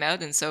ruling came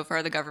out, and so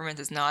far the government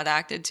has not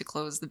acted to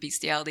close the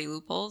bestiality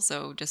loophole.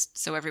 So just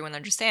so everyone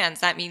understands,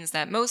 that means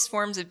that most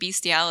forms of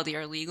bestiality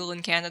are legal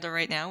in Canada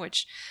right now,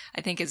 which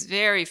I think is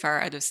very far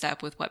out of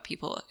step with what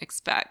people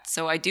expect.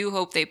 So I do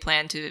hope they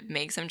plan to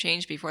make some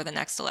change before the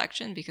next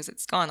election because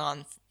it's gone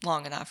on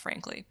long enough,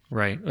 frankly.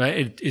 Right.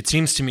 It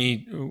seems to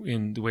me,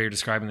 in the way you're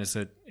describing this,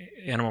 that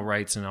animal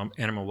rights and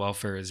animal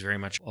welfare is very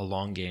much a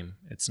long game.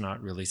 It's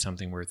not really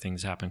something where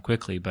things happen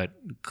quickly, but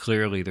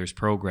clearly there's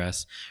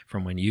progress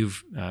from when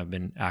you've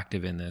been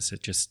active in this.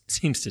 It just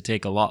seems to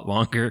take a lot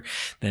longer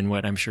than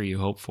what I'm sure you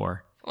hope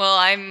for. Well,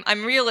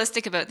 I'm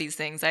realistic about these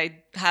things.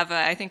 I have,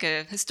 I think,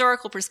 a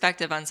historical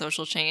perspective on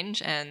social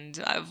change, and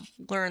I've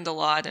learned a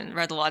lot and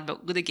read a lot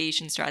about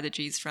litigation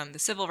strategies from the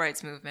civil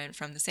rights movement,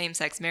 from the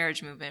same-sex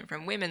marriage movement,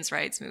 from women's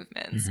rights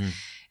movements. Mm-hmm.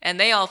 And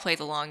they all play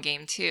the long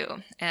game,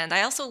 too. And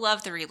I also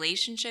love the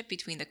relationship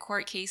between the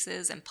court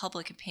cases and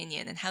public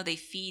opinion and how they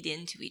feed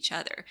into each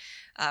other.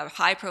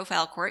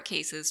 High-profile court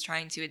cases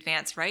trying to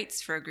advance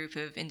rights for a group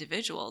of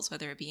individuals,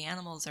 whether it be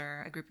animals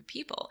or a group of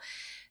people.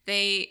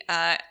 They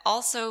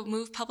also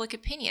move public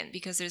opinion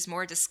because there's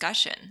more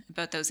discussion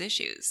about those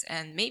issues.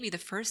 And maybe the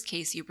first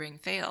case you bring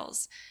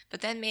fails,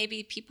 but then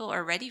maybe people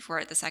are ready for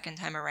it the second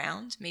time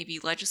around. Maybe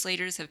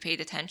legislators have paid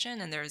attention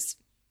and there's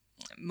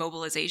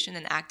mobilization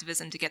and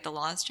activism to get the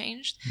laws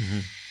changed.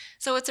 Mm-hmm.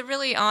 So it's a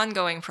really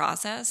ongoing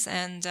process,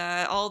 and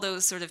all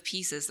those sort of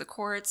pieces, the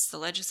courts, the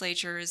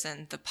legislatures,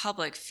 and the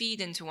public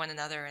feed into one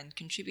another and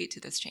contribute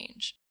to this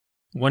change.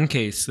 One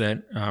case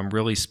that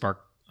really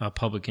sparked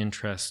public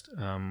interest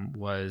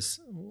was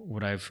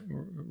what I've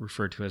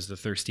referred to as the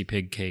Thirsty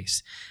Pig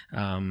case.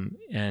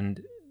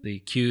 And the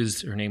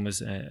accused, her name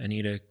was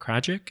Anita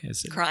Krajcik.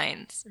 Is it?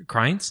 Krajins.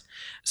 Krajins.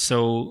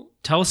 So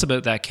tell us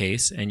about that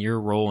case and your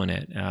role in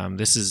it.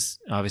 This is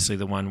obviously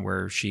the one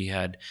where she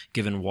had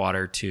given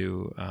water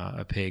to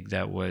a pig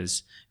that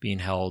was being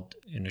held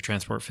in a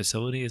transport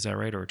facility. Is that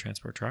right? Or a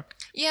transport truck?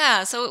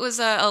 Yeah, so it was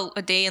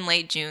a day in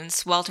late June,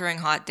 sweltering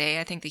hot day.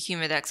 I think the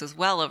humidex was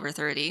well over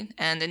 30.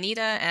 And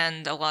Anita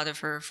and a lot of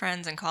her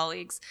friends and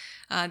colleagues,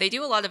 they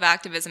do a lot of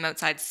activism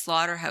outside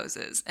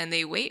slaughterhouses. And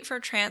they wait for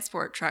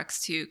transport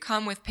trucks to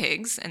come with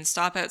pigs and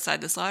stop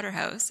outside the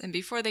slaughterhouse. And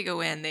before they go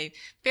in, they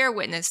bear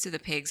witness to the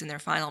pigs in their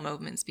final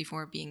moments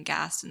before being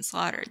gassed and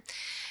slaughtered.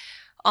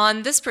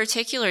 On this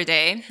particular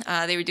day,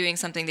 they were doing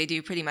something they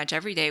do pretty much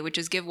every day, which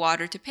is give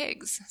water to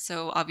pigs.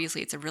 So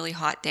obviously it's a really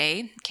hot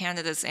day.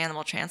 Canada's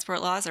animal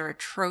transport laws are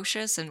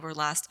atrocious and were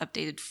last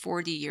updated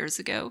 40 years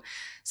ago.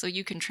 So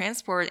you can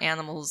transport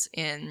animals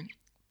in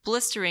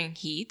blistering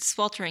heat,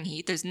 sweltering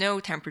heat. There's no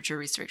temperature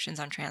restrictions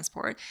on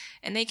transport,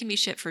 and they can be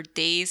shipped for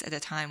days at a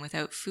time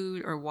without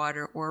food or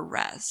water or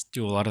rest.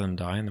 Do a lot of them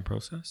die in the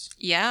process?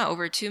 Yeah,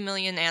 over 2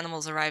 million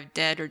animals arrive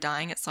dead or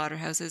dying at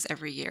slaughterhouses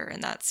every year,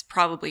 and that's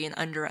probably an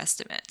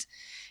underestimate.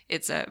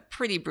 It's a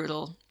pretty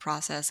brutal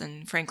process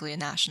and, frankly, a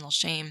national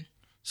shame.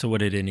 So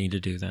what did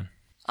Anita do then?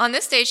 On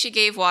this day, she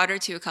gave water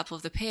to a couple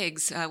of the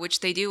pigs,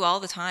 which they do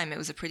all the time. It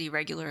was a pretty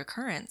regular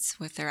occurrence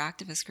with their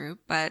activist group,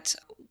 but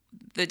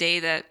the day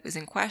that was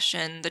in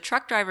question, the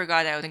truck driver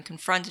got out and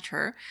confronted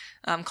her,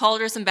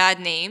 called her some bad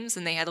names,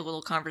 and they had a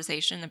little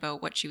conversation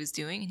about what she was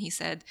doing. And he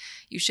said,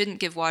 "You shouldn't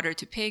give water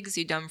to pigs,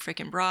 you dumb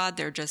frickin' broad.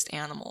 They're just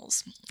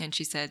animals." And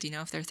she said,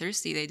 if they're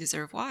thirsty, they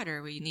deserve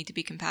water. We need to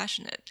be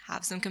compassionate.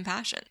 Have some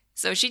compassion.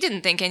 So she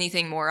didn't think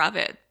anything more of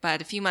it.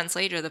 But a few months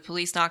later, the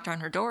police knocked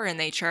on her door and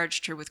they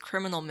charged her with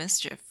criminal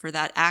mischief for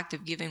that act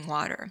of giving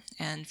water.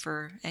 And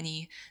for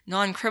any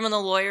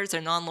non-criminal lawyers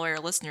or non-lawyer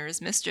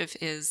listeners, mischief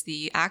is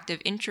the act of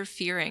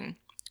interfering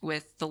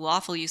with the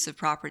lawful use of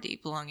property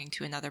belonging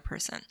to another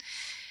person.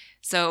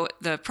 So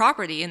the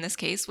property in this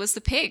case was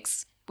the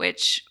pigs,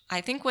 which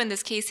I think when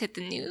this case hit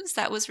the news,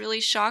 that was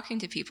really shocking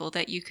to people,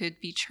 that you could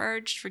be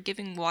charged for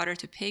giving water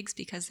to pigs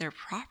because they're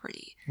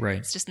property. Right.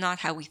 It's just not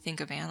how we think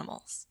of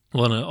animals.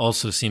 Well, and it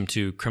also seemed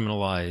to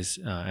criminalize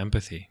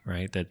empathy,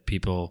 right? That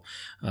people,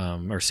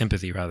 or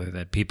sympathy rather,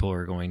 that people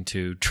are going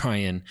to try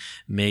and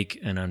make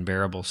an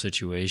unbearable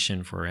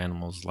situation for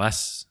animals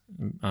less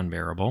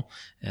unbearable.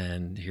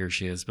 And here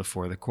she is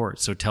before the court.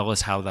 So tell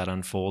us how that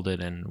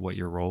unfolded and what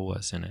your role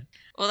was in it.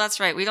 Well, that's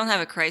right. We don't have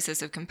a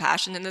crisis of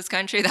compassion in this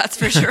country, that's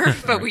for sure.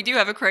 But right. We do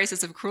have a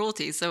crisis of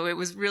cruelty. So it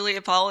was really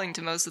appalling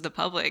to most of the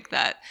public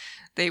that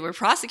they were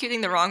prosecuting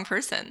the wrong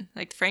person.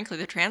 Like, frankly,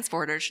 the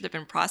transporter should have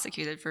been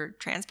prosecuted for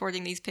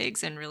transporting these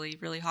pigs in really,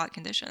 really hot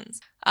conditions.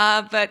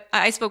 But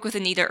I spoke with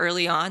Anita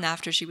early on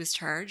after she was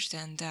charged,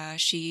 and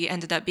she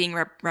ended up being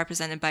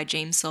represented by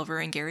James Silver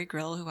and Gary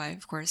Grill, who I,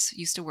 of course,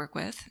 used to work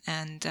with.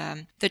 And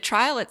the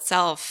trial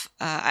itself,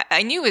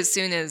 I knew as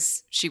soon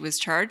as she was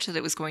charged that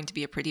it was going to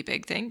be a pretty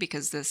big thing,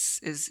 because this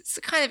is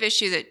the kind of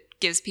issue that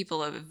gives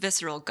people a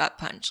visceral gut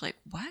punch. Like,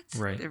 what?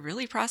 Right. They're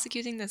really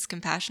prosecuting this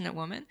compassionate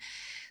woman?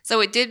 So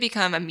it did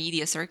become a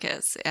media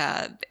circus.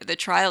 The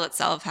trial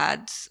itself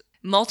had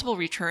multiple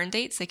return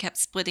dates. They kept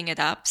splitting it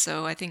up.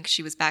 So I think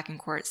she was back in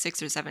court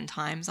 6 or 7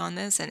 times on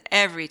this. And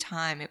every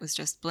time it was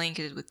just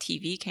blanketed with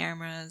TV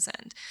cameras,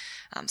 and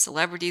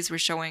celebrities were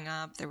showing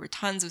up. There were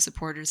tons of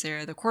supporters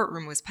there. The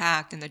courtroom was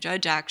packed, and the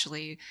judge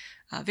actually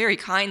very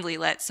kindly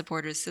let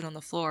supporters sit on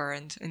the floor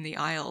and in the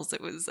aisles.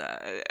 It was,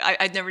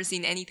 I'd never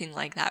seen anything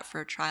like that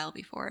for a trial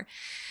before.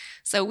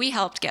 So we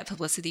helped get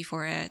publicity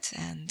for it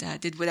and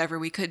did whatever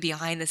we could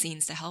behind the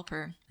scenes to help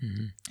her.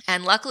 Mm-hmm.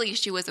 And luckily,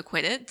 she was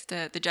acquitted.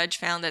 The judge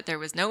found that there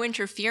was no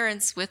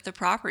interference with the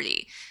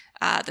property.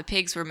 The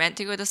pigs were meant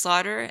to go to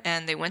slaughter,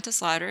 and they went to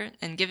slaughter,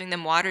 and giving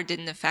them water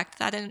didn't affect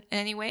that in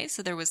any way,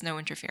 so there was no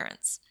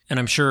interference. And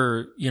I'm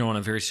sure, on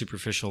a very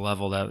superficial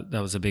level, that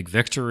was a big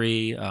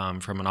victory.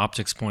 From an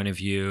optics point of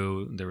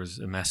view, there was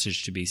a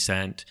message to be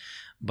sent.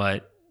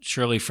 But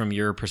surely from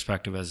your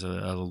perspective as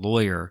a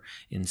lawyer,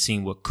 in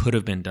seeing what could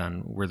have been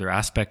done, were there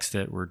aspects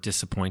that were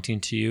disappointing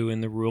to you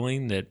in the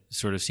ruling that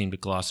sort of seemed to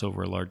gloss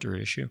over a larger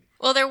issue?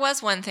 Well, there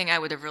was one thing I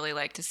would have really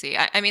liked to see.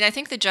 I mean, I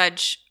think the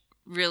judge,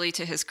 really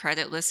to his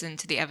credit, listened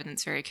to the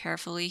evidence very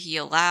carefully. He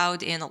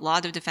allowed in a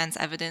lot of defense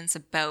evidence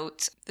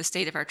about the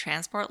state of our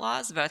transport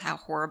laws, about how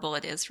horrible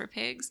it is for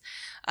pigs,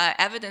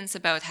 evidence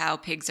about how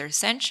pigs are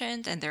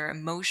sentient and their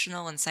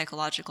emotional and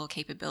psychological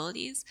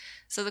capabilities.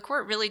 So the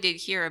court really did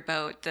hear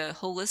about the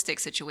holistic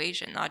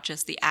situation, not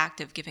just the act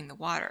of giving the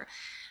water.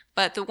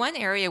 But the one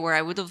area where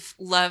I would have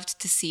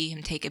loved to see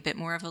him take a bit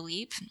more of a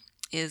leap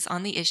is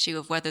on the issue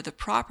of whether the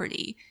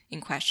property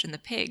in question, the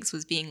pigs,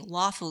 was being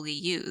lawfully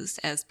used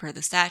as per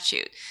the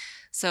statute.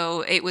 So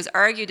it was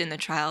argued in the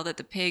trial that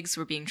the pigs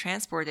were being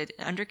transported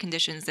under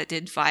conditions that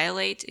did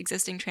violate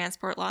existing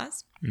transport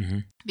laws, mm-hmm.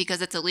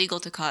 because it's illegal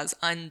to cause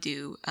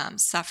undue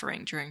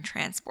suffering during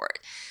transport.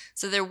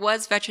 So there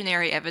was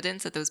veterinary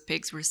evidence that those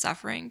pigs were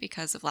suffering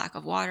because of lack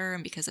of water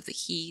and because of the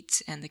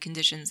heat and the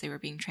conditions they were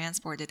being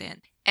transported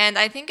in. And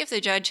I think if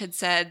the judge had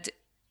said,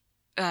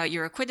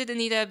 you're acquitted,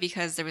 Anita,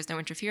 because there was no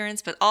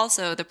interference, but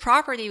also the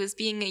property was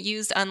being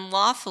used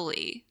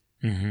unlawfully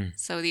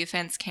So the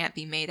offense can't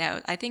be made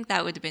out. I think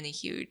that would have been a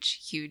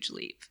huge, huge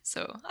leap.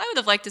 So I would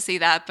have liked to see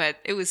that, but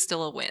it was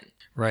still a win.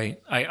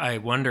 Right. I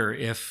wonder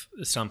if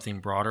something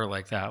broader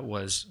like that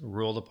was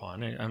ruled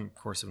upon. I'm, of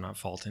course, I'm not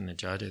faulting the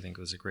judge. I think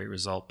it was a great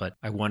result, but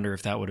I wonder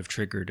if that would have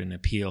triggered an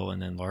appeal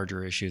and then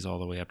larger issues all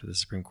the way up to the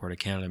Supreme Court of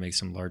Canada make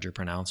some larger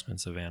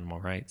pronouncements of animal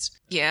rights.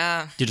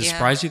 Yeah. Did it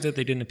surprise you that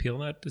they didn't appeal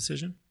that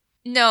decision?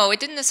 No, it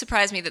didn't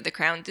surprise me that the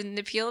Crown didn't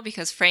appeal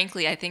because,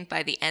 frankly, I think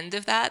by the end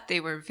of that, they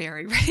were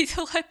very ready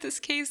to let this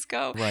case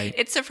go. Right.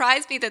 It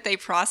surprised me that they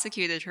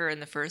prosecuted her in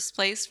the first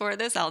place for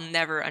this. I'll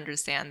never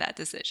understand that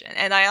decision.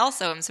 And I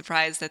also am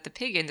surprised that the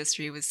pig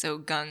industry was so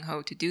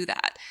gung-ho to do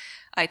that.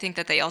 I think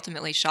that they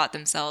ultimately shot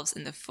themselves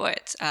in the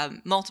foot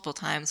multiple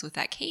times with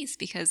that case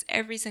because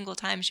every single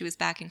time she was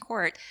back in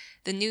court,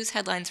 the news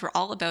headlines were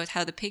all about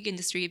how the pig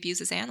industry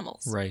abuses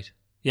animals. Right.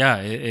 Yeah,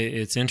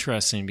 it's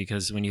interesting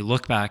because when you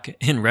look back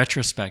in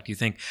retrospect, you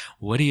think,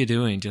 what are you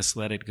doing? Just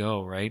let it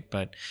go, right?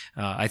 But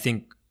I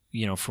think,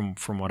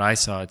 from what I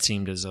saw, it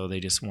seemed as though they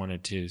just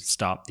wanted to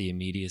stop the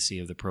immediacy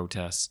of the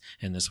protests,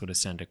 and this would have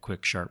sent a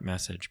quick, sharp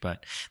message.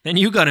 But then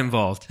you got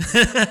involved.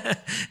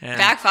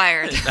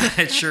 Backfired.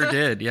 It sure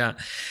did, yeah.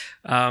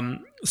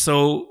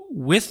 So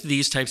with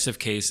these types of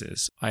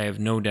cases, I have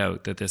no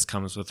doubt that this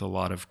comes with a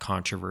lot of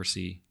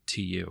controversy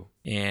to you.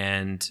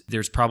 And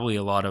there's probably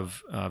a lot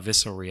of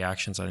visceral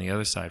reactions on the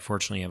other side.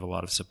 Fortunately, you have a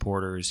lot of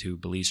supporters who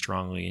believe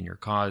strongly in your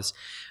cause.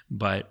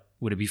 But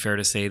would it be fair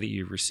to say that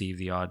you've received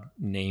the odd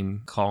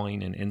name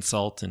calling and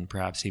insult and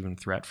perhaps even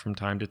threat from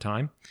time to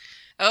time?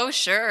 Oh,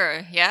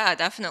 sure. Yeah,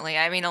 definitely.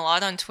 I mean, a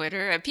lot on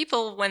Twitter.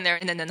 People, when they're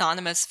in an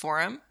anonymous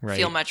forum,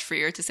 feel much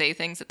freer to say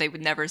things that they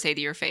would never say to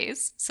your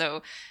face.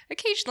 So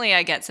occasionally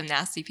I get some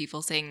nasty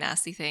people saying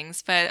nasty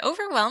things, but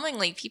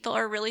overwhelmingly people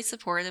are really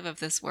supportive of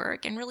this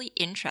work and really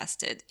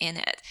interested in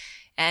it.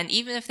 And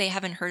even if they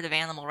haven't heard of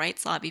animal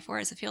rights law before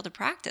as a field of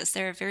practice,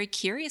 they're very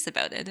curious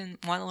about it and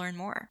want to learn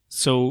more.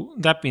 So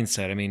that being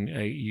said, I mean,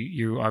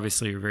 you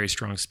obviously are very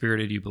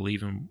strong-spirited. You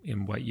believe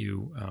in what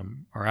you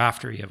are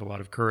after. You have a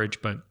lot of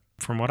courage, but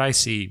from what I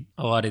see,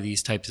 a lot of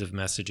these types of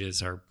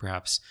messages are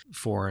perhaps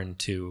foreign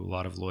to a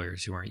lot of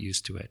lawyers who aren't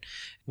used to it.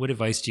 What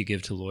advice do you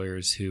give to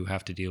lawyers who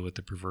have to deal with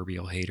the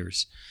proverbial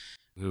haters,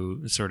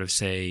 who sort of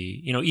say,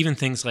 even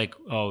things like,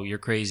 oh, you're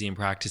crazy in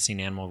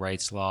practicing animal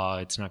rights law,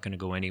 it's not going to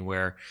go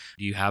anywhere.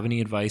 Do you have any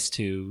advice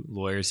to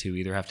lawyers who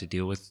either have to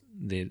deal with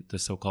the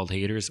so-called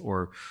haters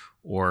or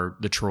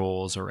the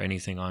trolls or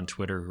anything on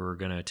Twitter who are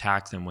going to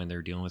attack them when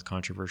they're dealing with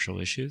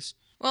controversial issues?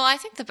 Well, I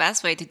think the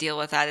best way to deal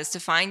with that is to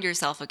find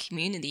yourself a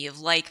community of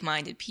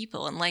like-minded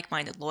people and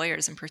like-minded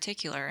lawyers in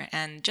particular.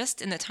 And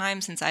just in the time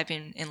since I've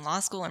been in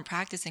law school and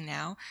practicing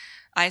now,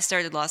 I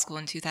started law school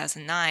in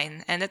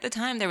 2009. And at the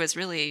time, there was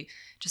really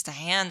just a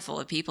handful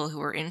of people who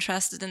were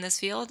interested in this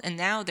field. And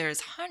now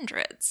there's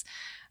hundreds.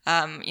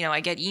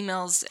 I get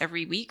emails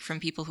every week from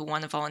people who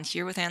want to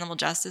volunteer with animal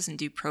justice and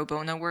do pro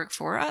bono work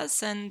for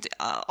us. And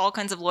all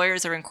kinds of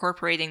lawyers are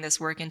incorporating this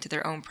work into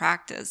their own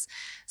practice.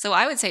 So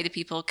I would say to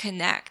people,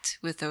 connect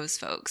with those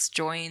folks.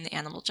 Join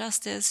Animal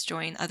Justice,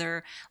 join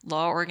other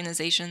law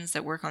organizations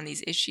that work on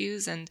these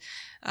issues, and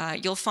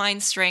you'll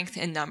find strength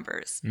in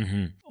numbers.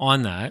 Mm-hmm.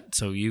 On that,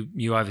 so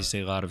you obviously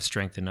have a lot of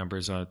strength in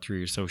numbers through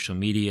your social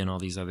media and all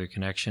these other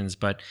connections,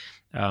 but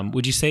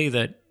would you say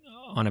that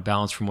on a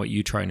balance from what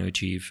you're trying to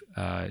achieve,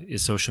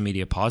 is social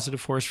media a positive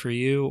force for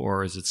you,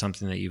 or is it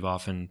something that you've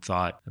often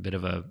thought a bit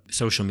of a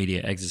social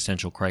media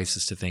existential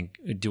crisis to think,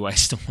 do I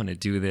still want to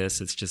do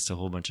this? It's just a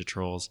whole bunch of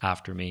trolls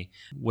after me.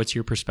 What's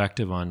your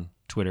perspective on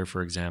Twitter,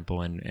 for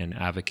example, and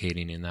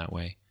advocating in that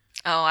way?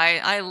 Oh,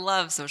 I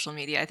love social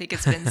media. I think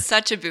it's been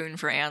such a boon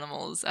for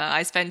animals.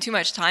 I spend too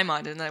much time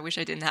on it, and I wish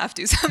I didn't have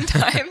to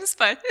sometimes,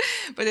 but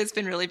it's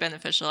been really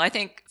beneficial. I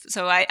think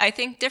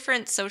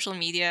different social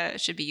media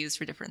should be used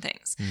for different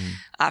things.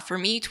 For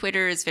me,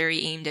 Twitter is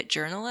very aimed at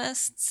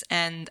journalists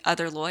and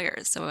other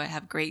lawyers. So I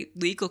have great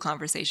legal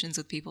conversations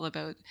with people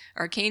about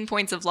arcane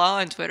points of law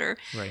on Twitter.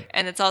 Right.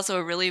 And it's also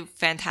a really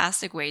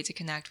fantastic way to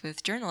connect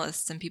with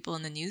journalists and people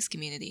in the news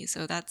community.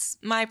 So that's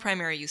my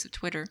primary use of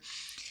Twitter.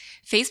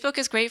 Facebook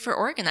is great for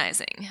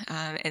organizing,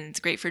 and it's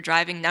great for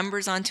driving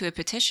numbers onto a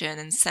petition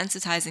and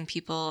sensitizing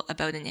people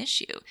about an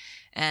issue.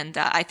 And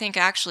I think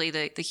actually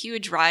the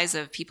huge rise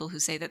of people who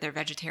say that they're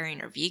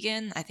vegetarian or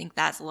vegan, I think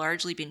that's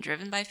largely been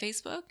driven by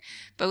Facebook,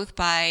 both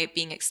by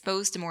being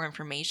exposed to more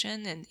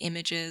information and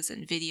images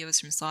and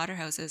videos from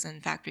slaughterhouses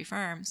and factory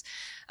farms,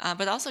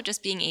 but also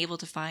just being able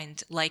to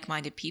find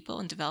like-minded people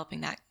and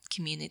developing that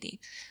community.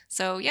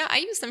 So yeah, I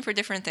use them for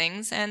different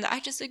things, and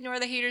I just ignore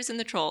the haters and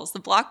the trolls. The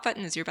block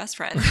button is your best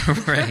friend.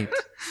 Right.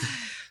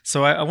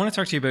 So I want to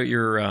talk to you about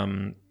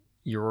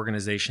your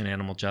organization,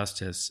 Animal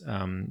Justice.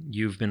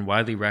 You've been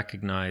widely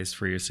recognized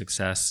for your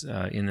success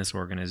in this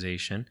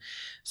organization.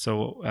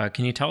 So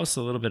can you tell us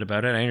a little bit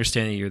about it? I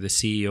understand that you're the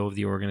CEO of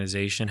the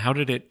organization. How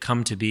did it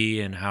come to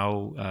be, and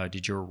how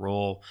did your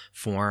role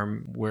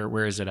form?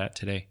 Where is it at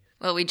today?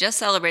 Well, we just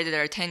celebrated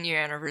our 10-year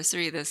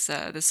anniversary this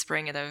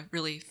spring at a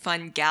really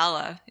fun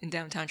gala in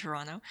downtown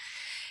Toronto.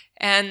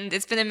 And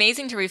it's been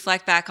amazing to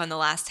reflect back on the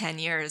last 10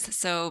 years.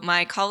 So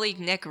my colleague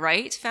Nick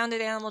Wright founded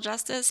Animal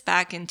Justice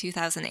back in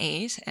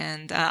 2008.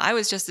 And I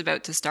was just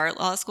about to start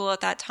law school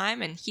at that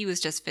time, and he was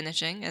just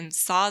finishing and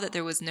saw that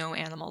there was no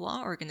animal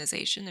law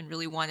organization and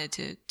really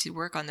wanted to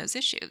work on those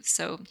issues.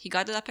 So he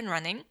got it up and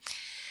running.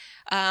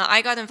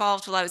 I got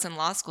involved while I was in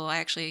law school. I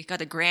actually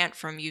got a grant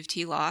from U of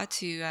T Law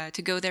to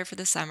go there for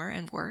the summer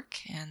and work.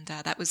 And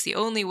that was the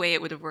only way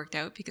it would have worked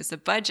out, because the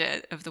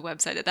budget of the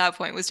website at that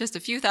point was just a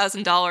few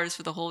 $1,000s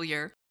for the whole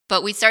year.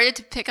 But we started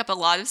to pick up a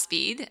lot of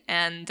speed.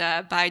 And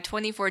by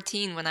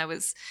 2014, when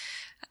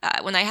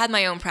I had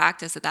my own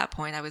practice at that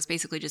point, I was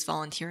basically just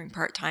volunteering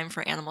part-time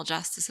for Animal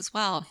Justice as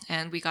well.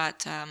 And we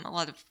got a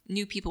lot of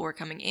new people were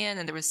coming in,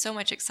 and there was so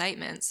much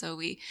excitement. So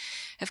we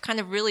have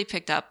kind of really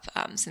picked up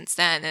since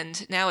then.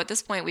 And now at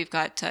this point, we've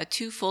got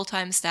 2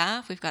 full-time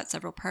staff. We've got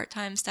several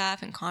part-time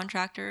staff and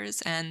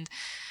contractors. And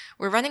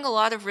we're running a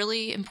lot of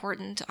really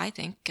important, I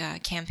think,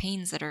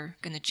 campaigns that are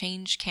going to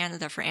change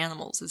Canada for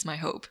animals, is my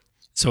hope.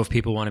 So if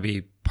people want to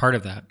be part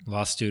of that,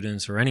 law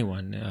students or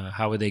anyone,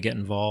 how would they get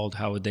involved?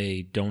 How would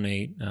they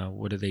donate?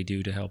 What do they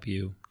do to help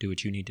you do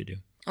what you need to do?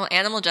 Well,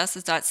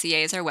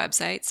 animaljustice.ca is our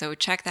website, so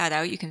check that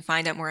out. You can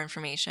find out more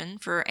information.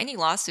 For any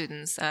law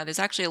students, there's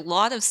actually a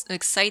lot of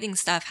exciting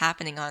stuff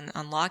happening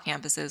on law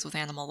campuses with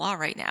animal law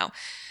right now.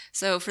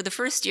 So for the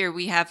first year,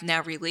 we have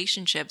now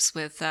relationships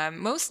with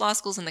most law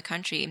schools in the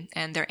country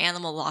and their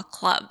animal law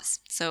clubs.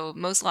 So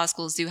most law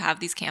schools do have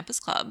these campus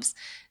clubs.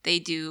 They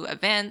do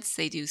events,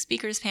 they do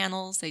speakers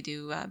panels, they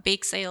do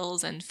bake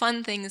sales and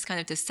fun things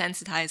kind of to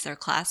sensitize their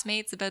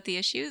classmates about the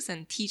issues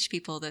and teach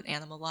people that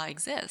animal law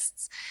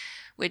exists,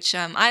 which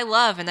I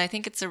love. And I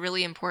think it's a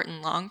really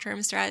important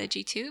long-term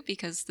strategy too,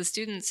 because the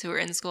students who are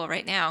in school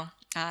right now,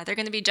 they're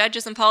going to be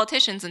judges and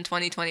politicians in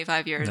 20,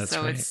 25 years. That's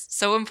so right. It's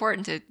so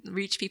important to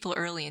reach people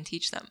early and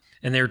teach them.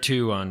 And they're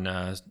too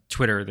on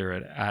Twitter. They're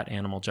at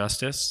Animal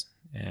Justice.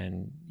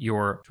 And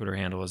your Twitter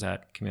handle is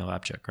at Camille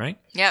Lapchuk, right?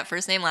 Yeah,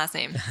 first name, last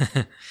name.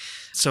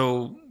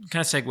 So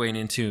kind of segueing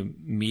into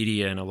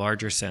media in a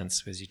larger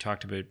sense, as you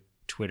talked about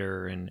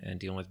Twitter and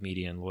dealing with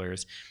media and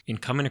lawyers, in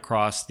coming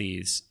across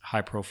these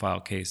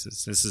high-profile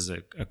cases, this is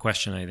a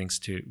question I think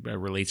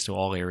relates to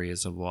all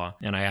areas of law.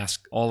 And I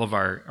ask all of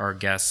our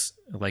guests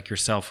like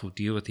yourself who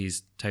deal with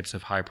these types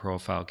of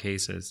high-profile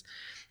cases,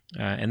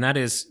 and that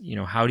is,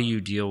 how do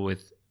you deal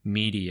with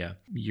media?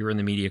 You're in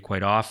the media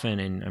quite often,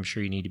 and I'm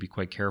sure you need to be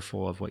quite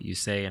careful of what you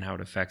say and how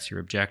it affects your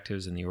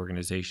objectives and the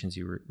organizations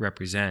you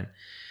represent.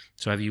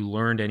 So have you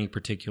learned any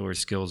particular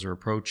skills or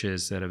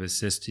approaches that have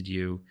assisted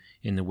you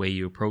in the way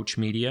you approach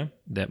media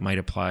that might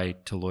apply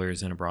to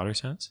lawyers in a broader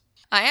sense?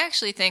 I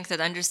actually think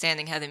that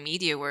understanding how the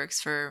media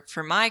works for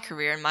my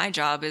career and my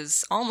job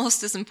is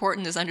almost as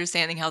important as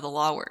understanding how the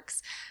law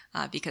works,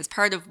 because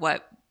part of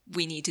what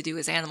we need to do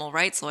as animal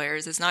rights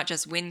lawyers is not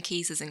just win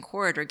cases in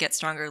court or get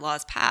stronger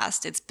laws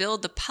passed, it's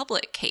build the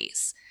public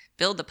case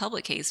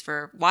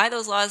for why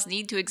those laws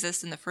need to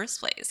exist in the first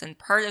place. And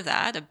part of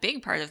that, a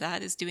big part of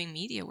that, is doing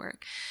media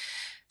work.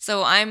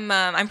 So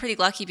I'm pretty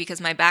lucky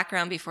because my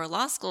background before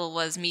law school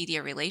was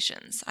media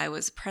relations. I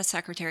was press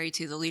secretary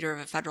to the leader of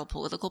a federal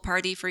political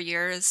party for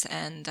years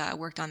and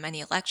worked on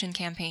many election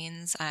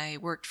campaigns. I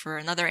worked for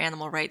another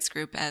animal rights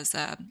group as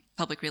a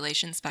public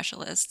relations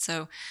specialist.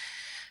 So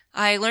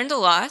I learned a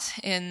lot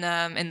in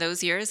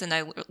those years, and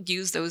I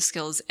use those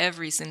skills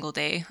every single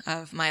day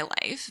of my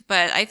life.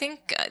 But I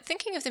think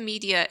thinking of the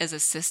media as a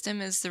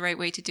system is the right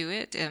way to do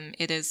it.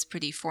 It is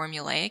pretty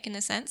formulaic in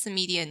a sense. The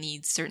media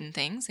needs certain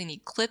things. They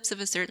need clips of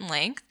a certain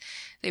length.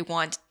 They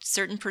want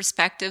certain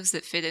perspectives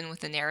that fit in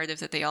with the narrative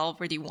that they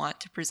already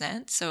want to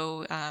present.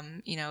 So,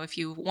 if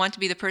you want to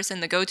be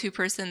the go-to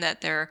person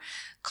that they're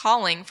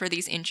calling for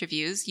these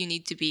interviews, you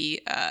need to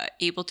be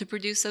able to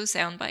produce those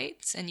sound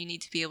bites, and you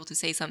need to be able to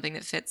say something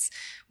that fits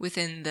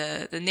within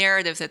the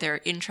narrative that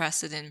they're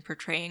interested in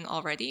portraying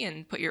already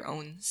and put your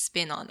own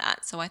spin on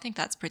that. So I think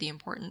that's pretty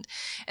important.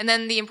 And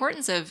then the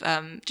importance of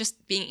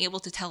just being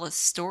able to tell a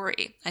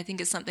story, I think,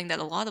 is something that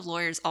a lot of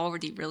lawyers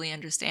already really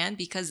understand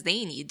because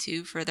they need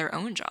to for their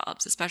own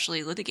jobs,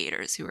 especially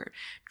litigators who are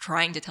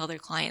trying to tell their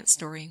client's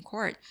story in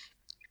court.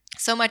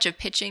 So much of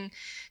pitching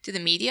to the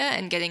media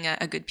and getting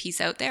a good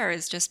piece out there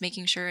is just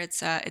making sure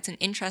it's an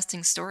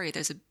interesting story.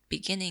 There's a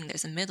beginning,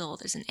 there's a middle,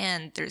 there's an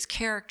end, there's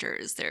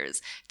characters,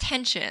 there's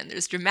tension,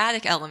 there's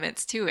dramatic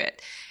elements to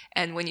it.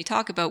 And when you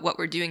talk about what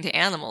we're doing to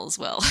animals,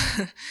 well,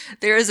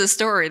 there is a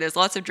story. There's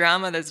lots of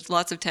drama, there's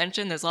lots of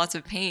tension, there's lots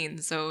of pain.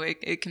 So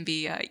it can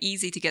be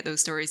easy to get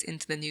those stories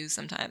into the news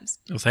sometimes.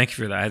 Well, thank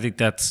you for that. I think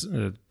that's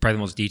probably the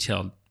most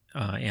detailed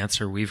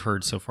answer we've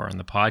heard so far on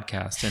the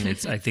podcast. And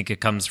I think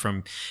it comes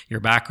from your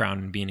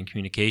background and being in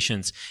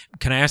communications.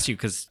 Can I ask you,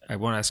 because I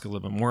want to ask a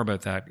little bit more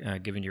about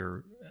that, given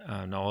your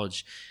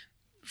knowledge,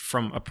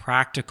 from a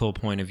practical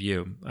point of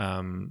view,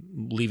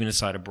 leaving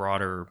aside a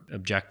broader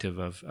objective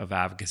of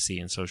advocacy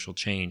and social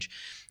change,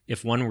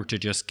 if one were to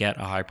just get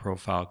a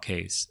high-profile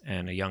case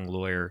and a young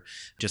lawyer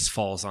just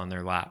falls on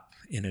their lap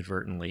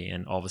inadvertently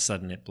and all of a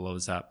sudden it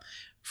blows up,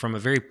 from a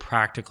very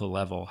practical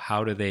level,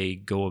 how do they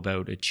go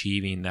about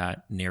achieving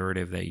that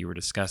narrative that you were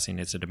discussing?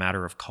 Is it a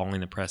matter of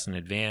calling the press in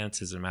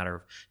advance? Is it a matter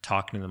of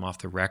talking to them off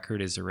the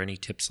record? Is there any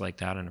tips like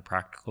that on a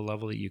practical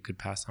level that you could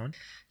pass on?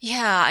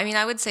 Yeah, I mean,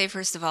 I would say,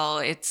 first of all,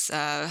 it's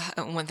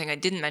one thing I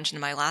didn't mention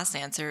in my last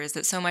answer is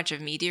that so much of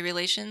media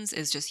relations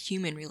is just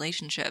human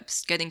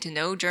relationships, getting to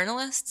know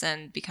journalists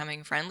and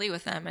becoming friendly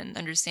with them and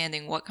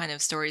understanding what kind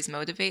of stories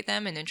motivate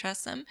them and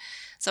interest them.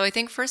 So I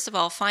think, first of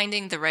all,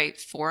 finding the right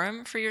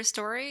forum for your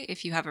story,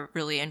 if you have a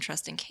really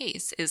interesting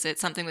case. Is it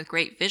something with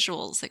great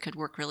visuals that could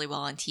work really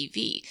well on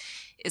TV?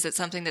 Is it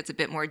something that's a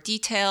bit more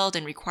detailed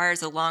and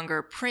requires a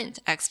longer print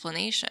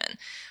explanation?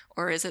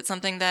 Or is it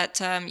something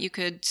that you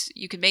could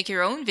make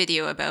your own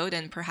video about,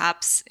 and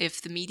perhaps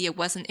if the media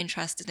wasn't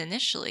interested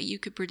initially, you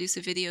could produce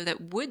a video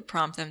that would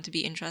prompt them to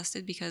be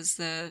interested because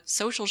the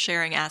social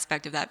sharing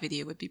aspect of that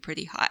video would be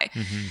pretty high.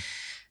 Mm-hmm.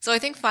 So I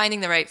think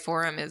finding the right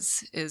forum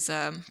is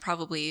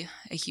probably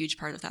a huge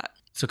part of that.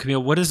 So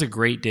Camille, what does a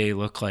great day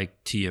look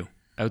like to you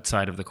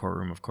outside of the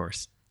courtroom, of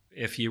course?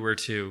 If you were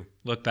to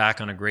look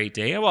back on a great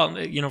day, well,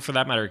 for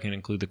that matter, it can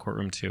include the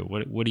courtroom too.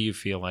 What do you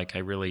feel like I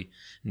really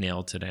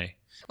nailed today?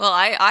 Well,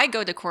 I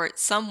go to court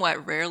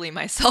somewhat rarely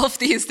myself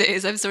these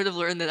days. I've sort of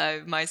learned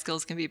that my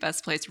skills can be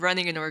best placed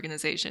running an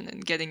organization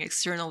and getting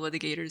external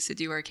litigators to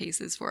do our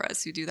cases for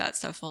us who do that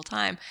stuff full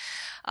time.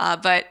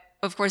 But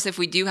of course, if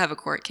we do have a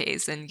court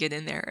case and get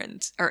in there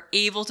and are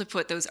able to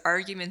put those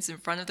arguments in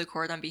front of the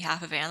court on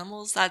behalf of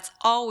animals, that's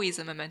always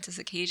a momentous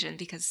occasion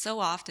because so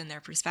often their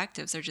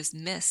perspectives are just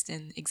missed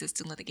in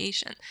existing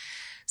litigation.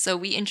 So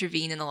we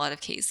intervene in a lot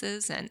of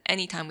cases, and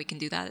anytime we can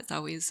do that, it's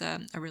always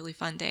a really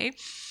fun day.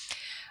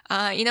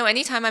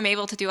 Anytime I'm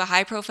able to do a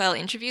high-profile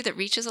interview that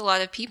reaches a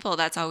lot of people,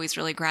 that's always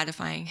really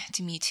gratifying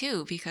to me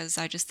too, because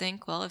I just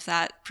think, well, if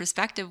that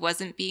perspective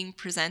wasn't being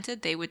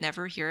presented, they would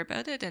never hear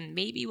about it, and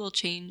maybe we'll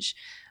change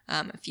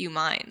a few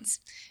minds.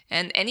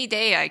 And any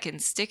day I can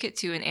stick it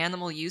to an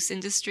animal use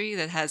industry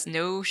that has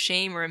no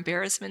shame or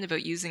embarrassment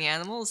about using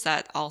animals,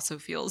 that also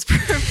feels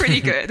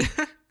pretty good.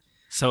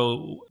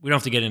 So we don't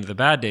have to get into the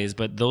bad days,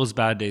 but those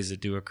bad days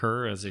that do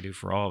occur, as they do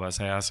for all of us,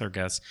 I ask our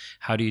guests,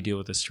 how do you deal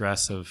with the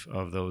stress of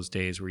those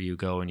days where you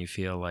go and you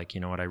feel like,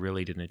 I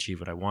really didn't achieve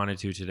what I wanted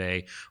to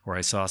today, or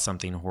I saw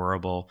something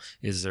horrible?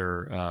 Is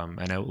there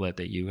an outlet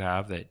that you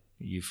have that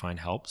you find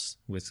helps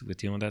with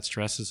dealing with that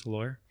stress as a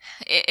lawyer?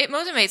 It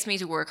motivates me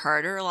to work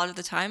harder a lot of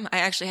the time. I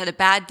actually had a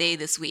bad day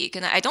this week,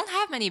 and I don't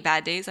have many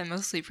bad days. I'm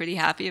mostly pretty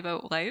happy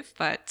about life,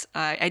 but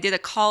I did a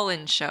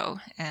call-in show,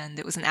 and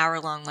it was an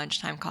hour-long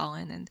lunchtime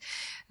call-in, and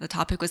the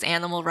topic was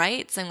animal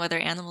rights and whether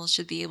animals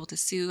should be able to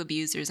sue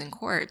abusers in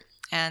court.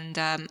 And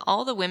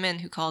all the women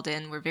who called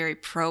in were very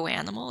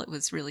pro-animal. It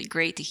was really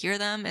great to hear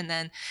them. And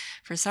then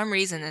for some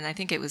reason, and I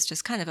think it was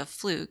just kind of a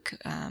fluke,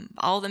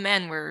 all the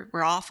men were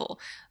awful.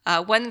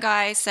 One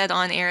guy said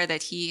on air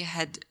that he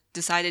had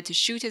decided to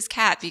shoot his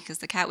cat because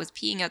the cat was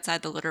peeing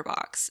outside the litter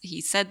box.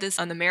 He said this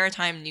on the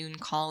Maritime Noon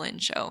call-in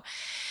show.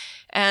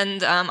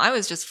 And I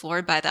was just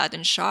floored by that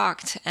and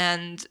shocked.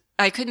 And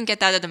I couldn't get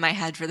that out of my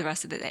head for the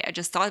rest of the day. I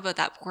just thought about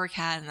that poor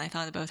cat, and I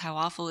thought about how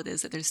awful it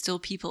is that there's still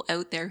people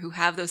out there who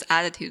have those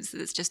attitudes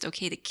that it's just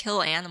okay to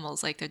kill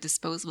animals like they're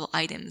disposable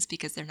items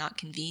because they're not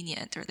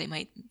convenient or they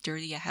might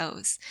dirty a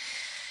house.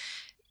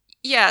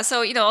 Yeah,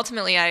 so,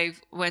 ultimately I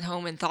went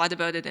home and thought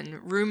about it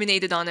and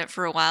ruminated on it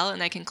for a while,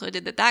 and I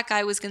concluded that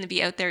guy was going to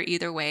be out there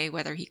either way,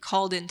 whether he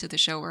called into the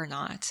show or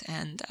not.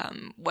 And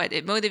what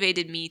it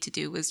motivated me to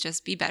do was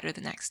just be better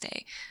the next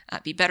day,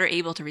 be better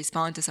able to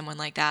respond to someone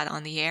like that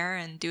on the air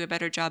and do a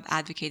better job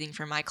advocating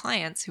for my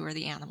clients who are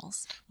the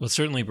animals. Well, it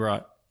certainly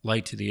brought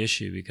light to the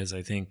issue because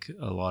I think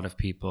a lot of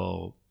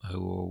people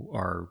who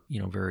are,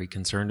 very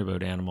concerned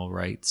about animal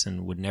rights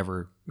and would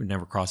never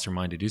cross their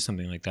mind to do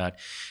something like that.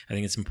 I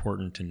think it's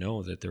important to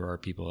know that there are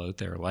people out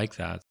there like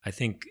that. I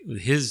think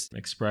his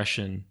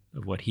expression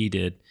of what he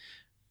did,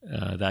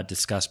 that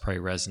disgust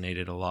probably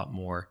resonated a lot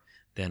more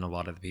than a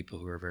lot of the people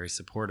who are very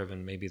supportive,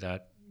 and maybe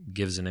that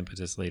gives an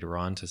impetus later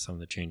on to some of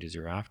the changes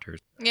you're after.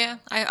 Yeah,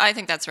 I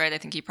think that's right. I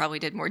think he probably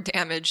did more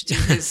damage to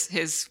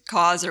his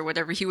cause or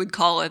whatever he would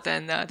call it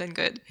than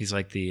good. He's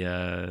like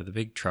the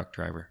big truck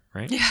driver,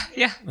 right?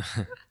 Yeah.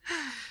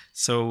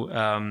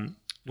 So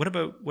what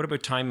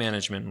about time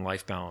management and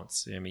life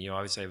balance? I mean, you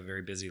obviously have a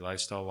very busy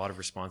lifestyle, a lot of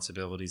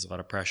responsibilities, a lot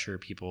of pressure,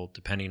 people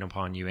depending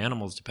upon you,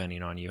 animals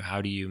depending on you.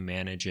 How do you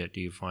manage it? Do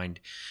you find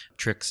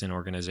tricks in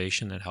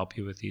organization that help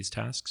you with these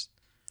tasks?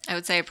 I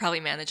would say I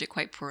probably manage it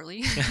quite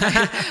poorly.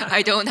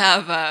 I don't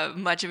have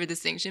much of a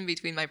distinction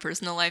between my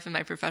personal life and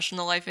my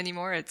professional life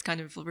anymore. It's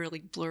kind of really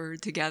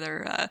blurred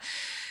together.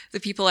 The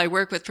people I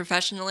work with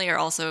professionally are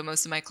also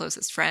most of my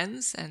closest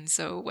friends. And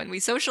so when we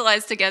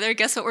socialize together,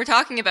 guess what we're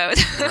talking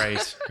about?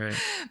 Right.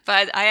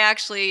 But I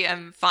actually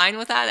am fine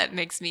with that. It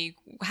makes me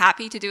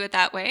happy to do it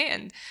that way.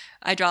 And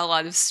I draw a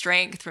lot of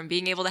strength from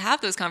being able to have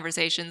those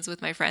conversations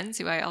with my friends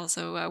who I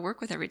also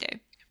work with every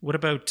day. What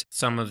about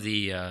some of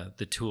the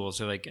tools?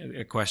 So like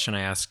a question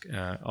I ask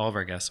all of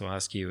our guests, I'll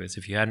ask you, is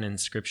if you had an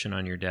inscription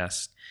on your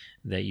desk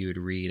that you would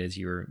read as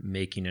you were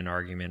making an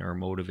argument or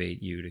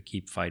motivate you to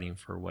keep fighting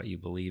for what you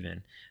believe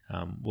in?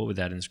 What would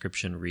that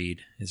inscription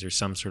read? Is there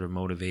some sort of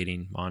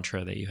motivating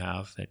mantra that you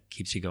have that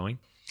keeps you going?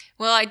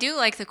 Well, I do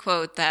like the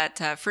quote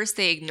that first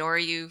they ignore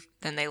you,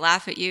 then they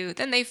laugh at you,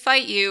 then they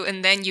fight you,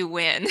 and then you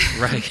win.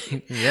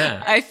 Right.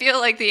 Yeah. I feel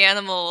like the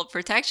animal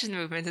protection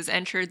movement has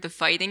entered the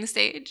fighting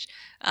stage.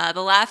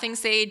 The laughing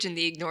stage and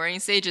the ignoring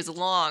stage is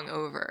long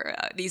over.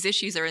 These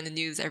issues are in the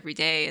news every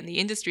day, and the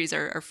industries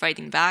are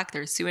fighting back.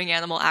 They're suing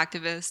animal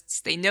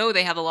activists. They know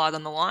they have a lot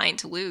on the line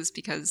to lose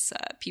because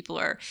people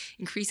are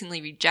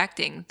increasingly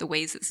rejecting the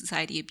ways that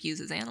society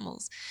abuses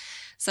animals.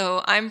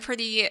 So I'm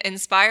pretty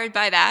inspired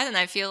by that, and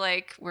I feel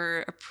like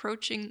we're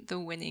approaching the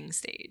winning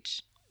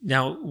stage.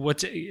 Now,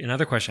 what's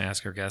another question I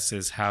ask our guests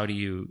is, how do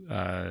you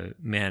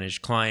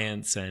manage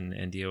clients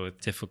and deal with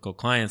difficult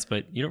clients?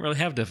 But you don't really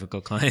have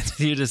difficult clients.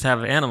 You just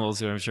have animals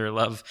who I'm sure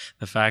love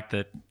the fact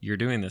that you're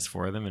doing this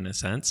for them in a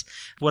sense.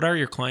 What are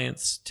your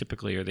clients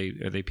typically? Are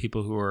they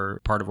people who are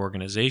part of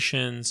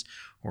organizations,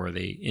 or are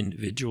they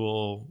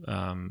individual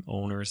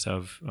owners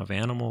of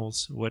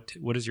animals?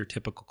 What is your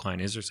typical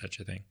client? Is there such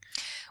a thing?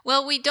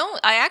 Well,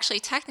 I actually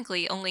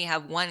technically only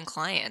have one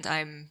client.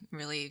 I'm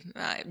really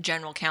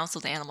general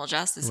counsel to animal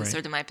justice is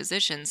sort of my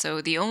position.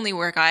 So the only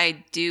work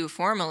I do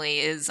formally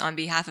is on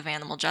behalf of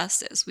animal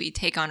justice. We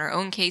take on our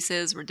own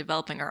cases. We're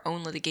developing our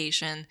own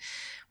litigation.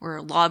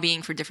 We're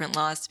lobbying for different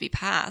laws to be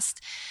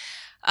passed.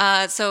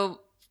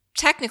 So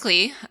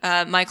technically,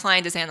 my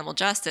client is animal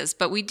justice,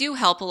 but we do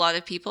help a lot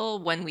of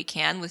people when we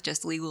can with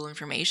just legal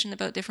information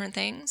about different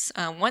things.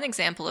 One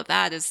example of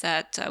that is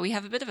that we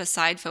have a bit of a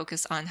side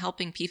focus on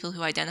helping people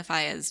who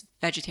identify as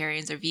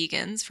vegetarians or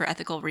vegans for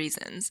ethical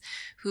reasons,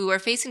 who are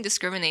facing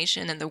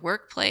discrimination in the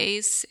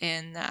workplace,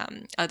 in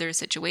other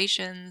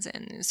situations,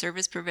 and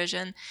service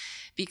provision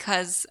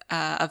because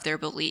of their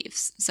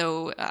beliefs.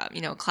 So,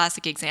 a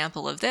classic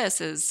example of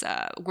this is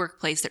a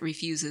workplace that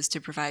refuses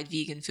to provide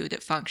vegan food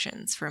at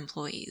functions for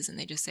employees. And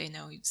they just say,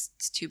 no, it's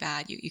too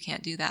bad. You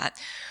can't do that.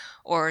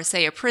 Or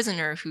say a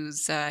prisoner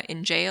who's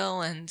in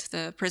jail and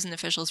the prison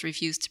officials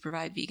refuse to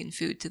provide vegan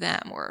food to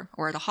them,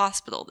 or at a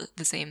hospital,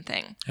 the same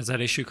thing. Has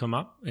that issue come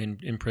up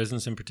in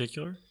prisons in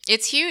particular?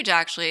 It's huge,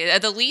 actually.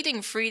 The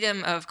leading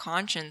freedom of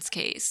conscience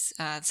case,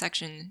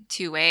 Section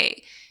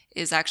 2A,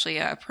 is actually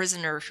a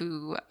prisoner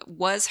who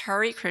was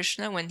Hare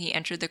Krishna when he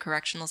entered the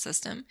correctional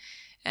system.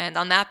 And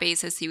on that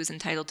basis, he was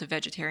entitled to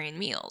vegetarian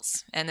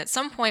meals. And at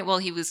some point while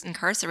he was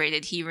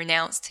incarcerated, he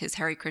renounced his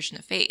Hare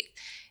Krishna faith.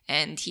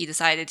 And he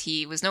decided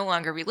he was no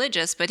longer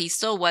religious, but he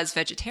still was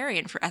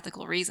vegetarian for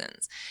ethical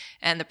reasons.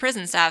 And the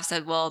prison staff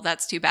said, well,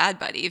 that's too bad,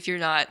 buddy. If you're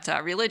not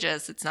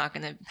religious, it's not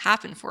going to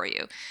happen for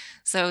you.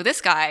 So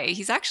this guy,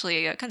 he's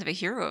actually kind of a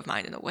hero of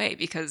mine in a way,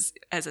 because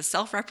as a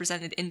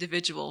self-represented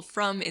individual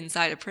from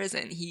inside a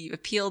prison, he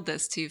appealed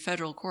this to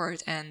federal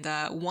court and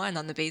won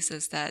on the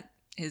basis that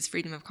his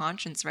freedom of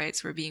conscience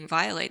rights were being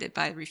violated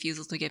by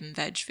refusal to give him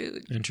veg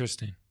food.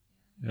 Interesting.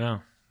 Yeah,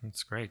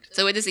 that's great.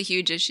 So it is a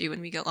huge issue,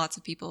 and we get lots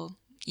of people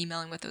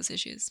emailing with those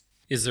issues.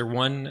 Is there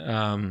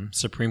one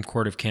Supreme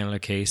Court of Canada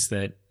case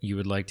that you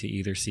would like to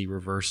either see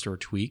reversed or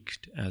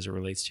tweaked as it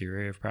relates to your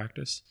area of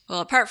practice? Well,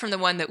 apart from the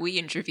one that we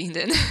intervened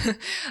in,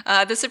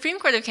 the Supreme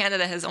Court of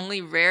Canada has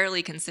only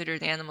rarely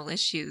considered animal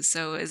issues.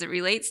 So as it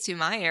relates to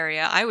my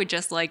area, I would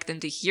just like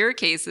them to hear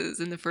cases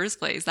in the first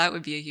place. That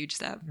would be a huge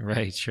step.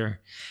 Right, sure.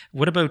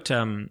 What about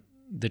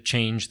the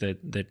change that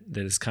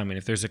is coming?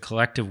 If there's a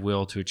collective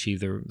will to achieve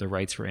the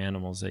rights for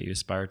animals that you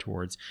aspire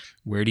towards,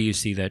 where do you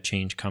see that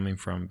change coming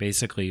from?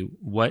 Basically,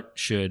 what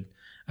should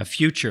a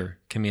future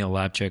Camille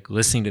Lapchuk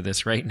listening to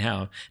this right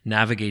now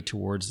navigate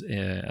towards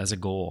as a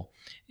goal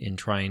in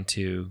trying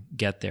to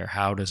get there?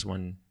 How does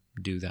one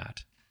do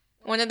that?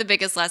 One of the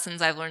biggest lessons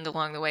I've learned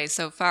along the way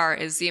so far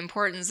is the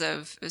importance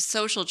of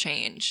social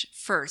change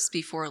first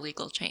before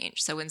legal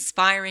change. So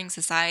inspiring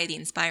society,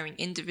 inspiring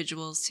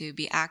individuals to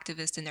be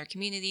activists in their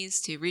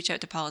communities, to reach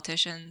out to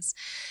politicians.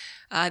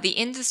 The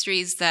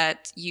industries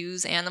that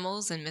use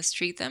animals and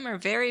mistreat them are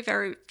very,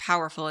 very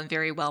powerful and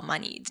very well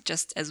moneyed.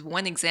 Just as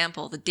one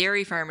example, the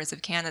dairy farmers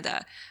of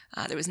Canada.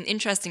 There was an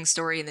interesting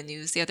story in the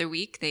news the other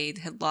week. They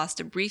had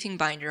lost a briefing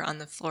binder on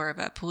the floor of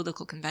a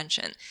political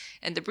convention.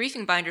 And the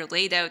briefing binder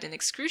laid out in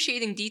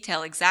excruciating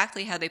detail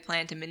exactly how they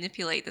planned to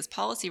manipulate this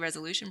policy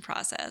resolution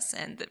process,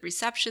 and the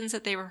receptions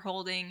that they were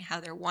holding, how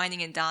they're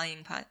whining and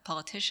dying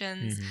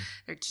politicians,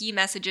 their key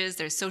messages,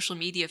 their social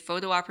media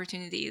photo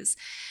opportunities.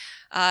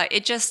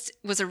 It just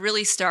was a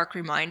really stark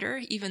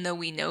reminder, even though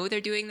we know they're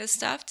doing this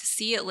stuff, to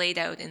see it laid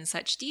out in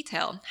such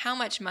detail. How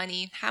much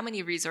money, how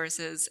many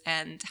resources,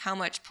 and how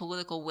much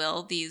political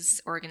will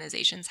these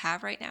organizations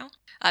have right now.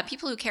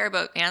 People who care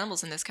about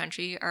animals in this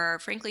country are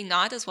frankly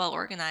not as well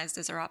organized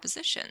as our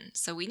opposition.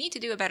 So we need to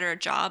do a better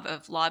job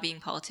of lobbying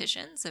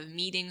politicians, of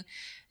meeting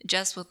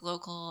just with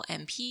local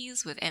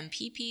MPs, with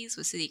MPPs,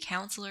 with city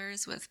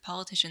councillors, with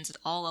politicians at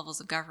all levels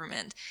of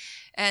government,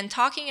 and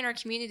talking in our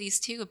communities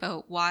too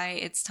about why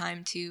it's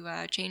time to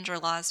change our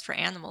laws for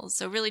animals.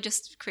 So really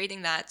just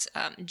creating that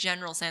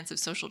general sense of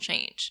social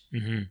change.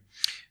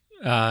 Mm-hmm.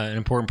 An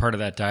important part of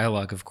that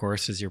dialogue, of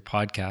course, is your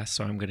podcast.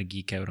 So I'm going to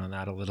geek out on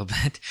that a little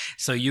bit.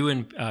 So you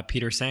and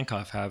Peter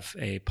Sankoff have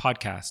a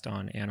podcast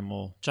on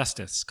animal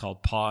justice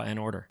called Paw and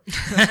Order.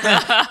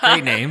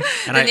 Great name.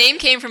 And the name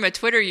came from a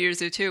Twitter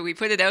user too. We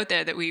put it out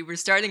there that we were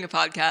starting a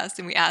podcast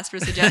and we asked for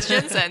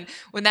suggestions. And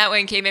when that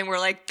one came in, we're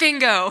like,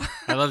 bingo.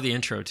 I love the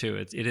intro too.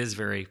 It is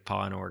very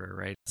Paw and Order,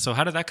 right? So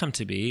how did that come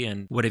to be?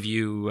 And what have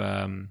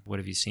you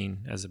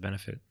seen as a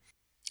benefit?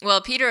 Well,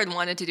 Peter had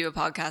wanted to do a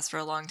podcast for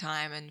a long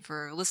time, and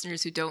for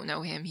listeners who don't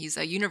know him, he's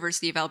a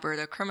University of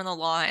Alberta criminal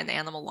law and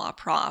animal law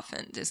prof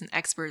and is an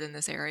expert in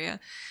this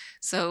area.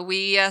 So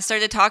we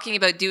started talking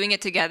about doing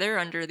it together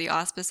under the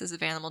auspices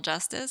of animal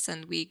justice,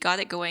 and we got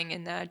it going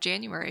in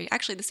January.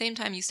 Actually, the same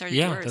time you started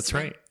yours. Yeah, that's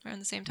right. Around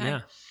the same time.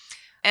 Yeah.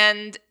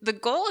 And the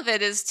goal of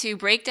it is to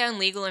break down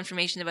legal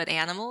information about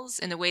animals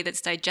in a way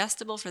that's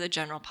digestible for the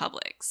general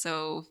public.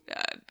 So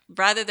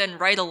rather than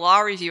write a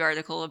law review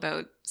article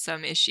about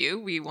some issue,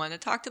 we want to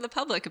talk to the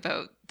public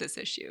about this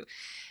issue.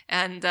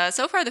 And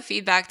so far, the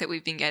feedback that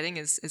we've been getting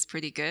is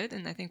pretty good.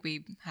 And I think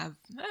we have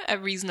a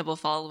reasonable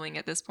following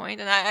at this point.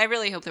 And I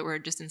really hope that we're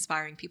just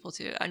inspiring people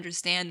to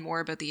understand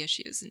more about the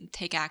issues and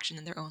take action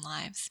in their own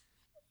lives.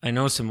 I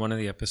noticed in one of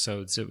the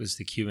episodes, it was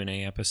the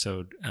Q&A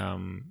episode,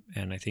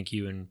 and I think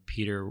you and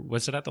Peter,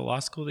 was it at the law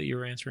school that you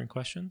were answering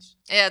questions?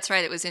 Yeah, that's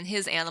right. It was in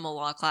his animal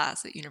law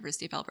class at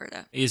University of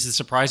Alberta. Is it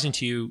surprising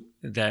to you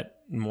that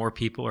more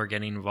people are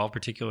getting involved,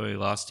 particularly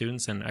law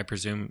students, and I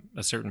presume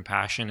a certain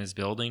passion is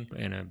building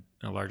in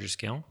a larger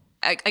scale?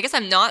 I guess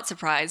I'm not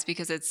surprised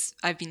because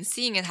I've been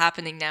seeing it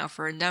happening now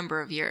for a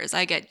number of years.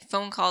 I get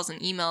phone calls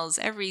and emails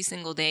every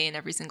single day and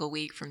every single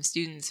week from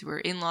students who are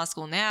in law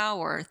school now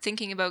or are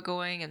thinking about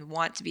going and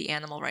want to be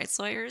animal rights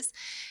lawyers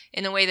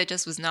in a way that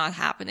just was not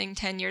happening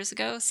 10 years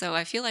ago. So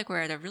I feel like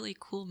we're at a really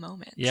cool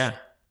moment. Yeah.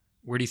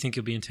 Where do you think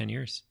you'll be in 10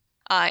 years?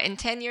 In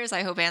 10 years,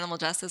 I hope animal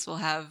justice will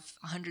have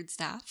 100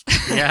 staff.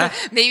 Yeah.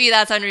 Maybe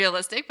that's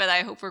unrealistic, but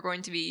I hope we're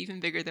going to be even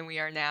bigger than we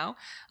are now.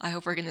 I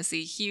hope we're going to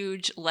see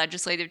huge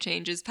legislative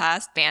changes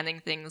passed, banning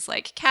things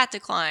like cat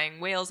declawing,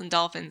 whales and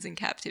dolphins in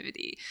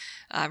captivity,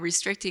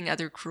 restricting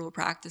other cruel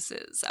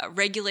practices,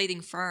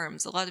 regulating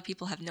farms. A lot of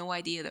people have no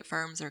idea that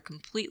farms are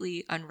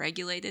completely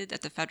unregulated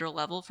at the federal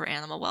level for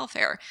animal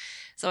welfare.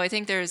 So I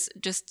think there's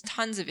just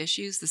tons of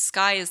issues. The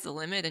sky is the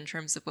limit in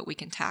terms of what we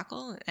can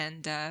tackle.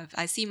 And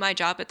I see my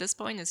job at this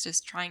point is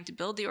just trying to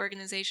build the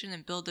organization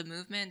and build the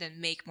movement and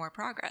make more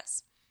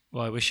progress.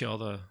 Well, I wish you all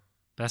the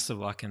best of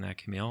luck in that,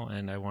 Camille.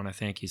 And I want to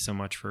thank you so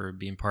much for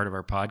being part of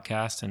our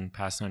podcast and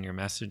passing on your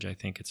message. I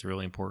think it's a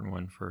really important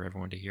one for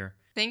everyone to hear.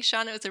 Thanks,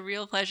 Sean. It was a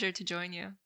real pleasure to join you.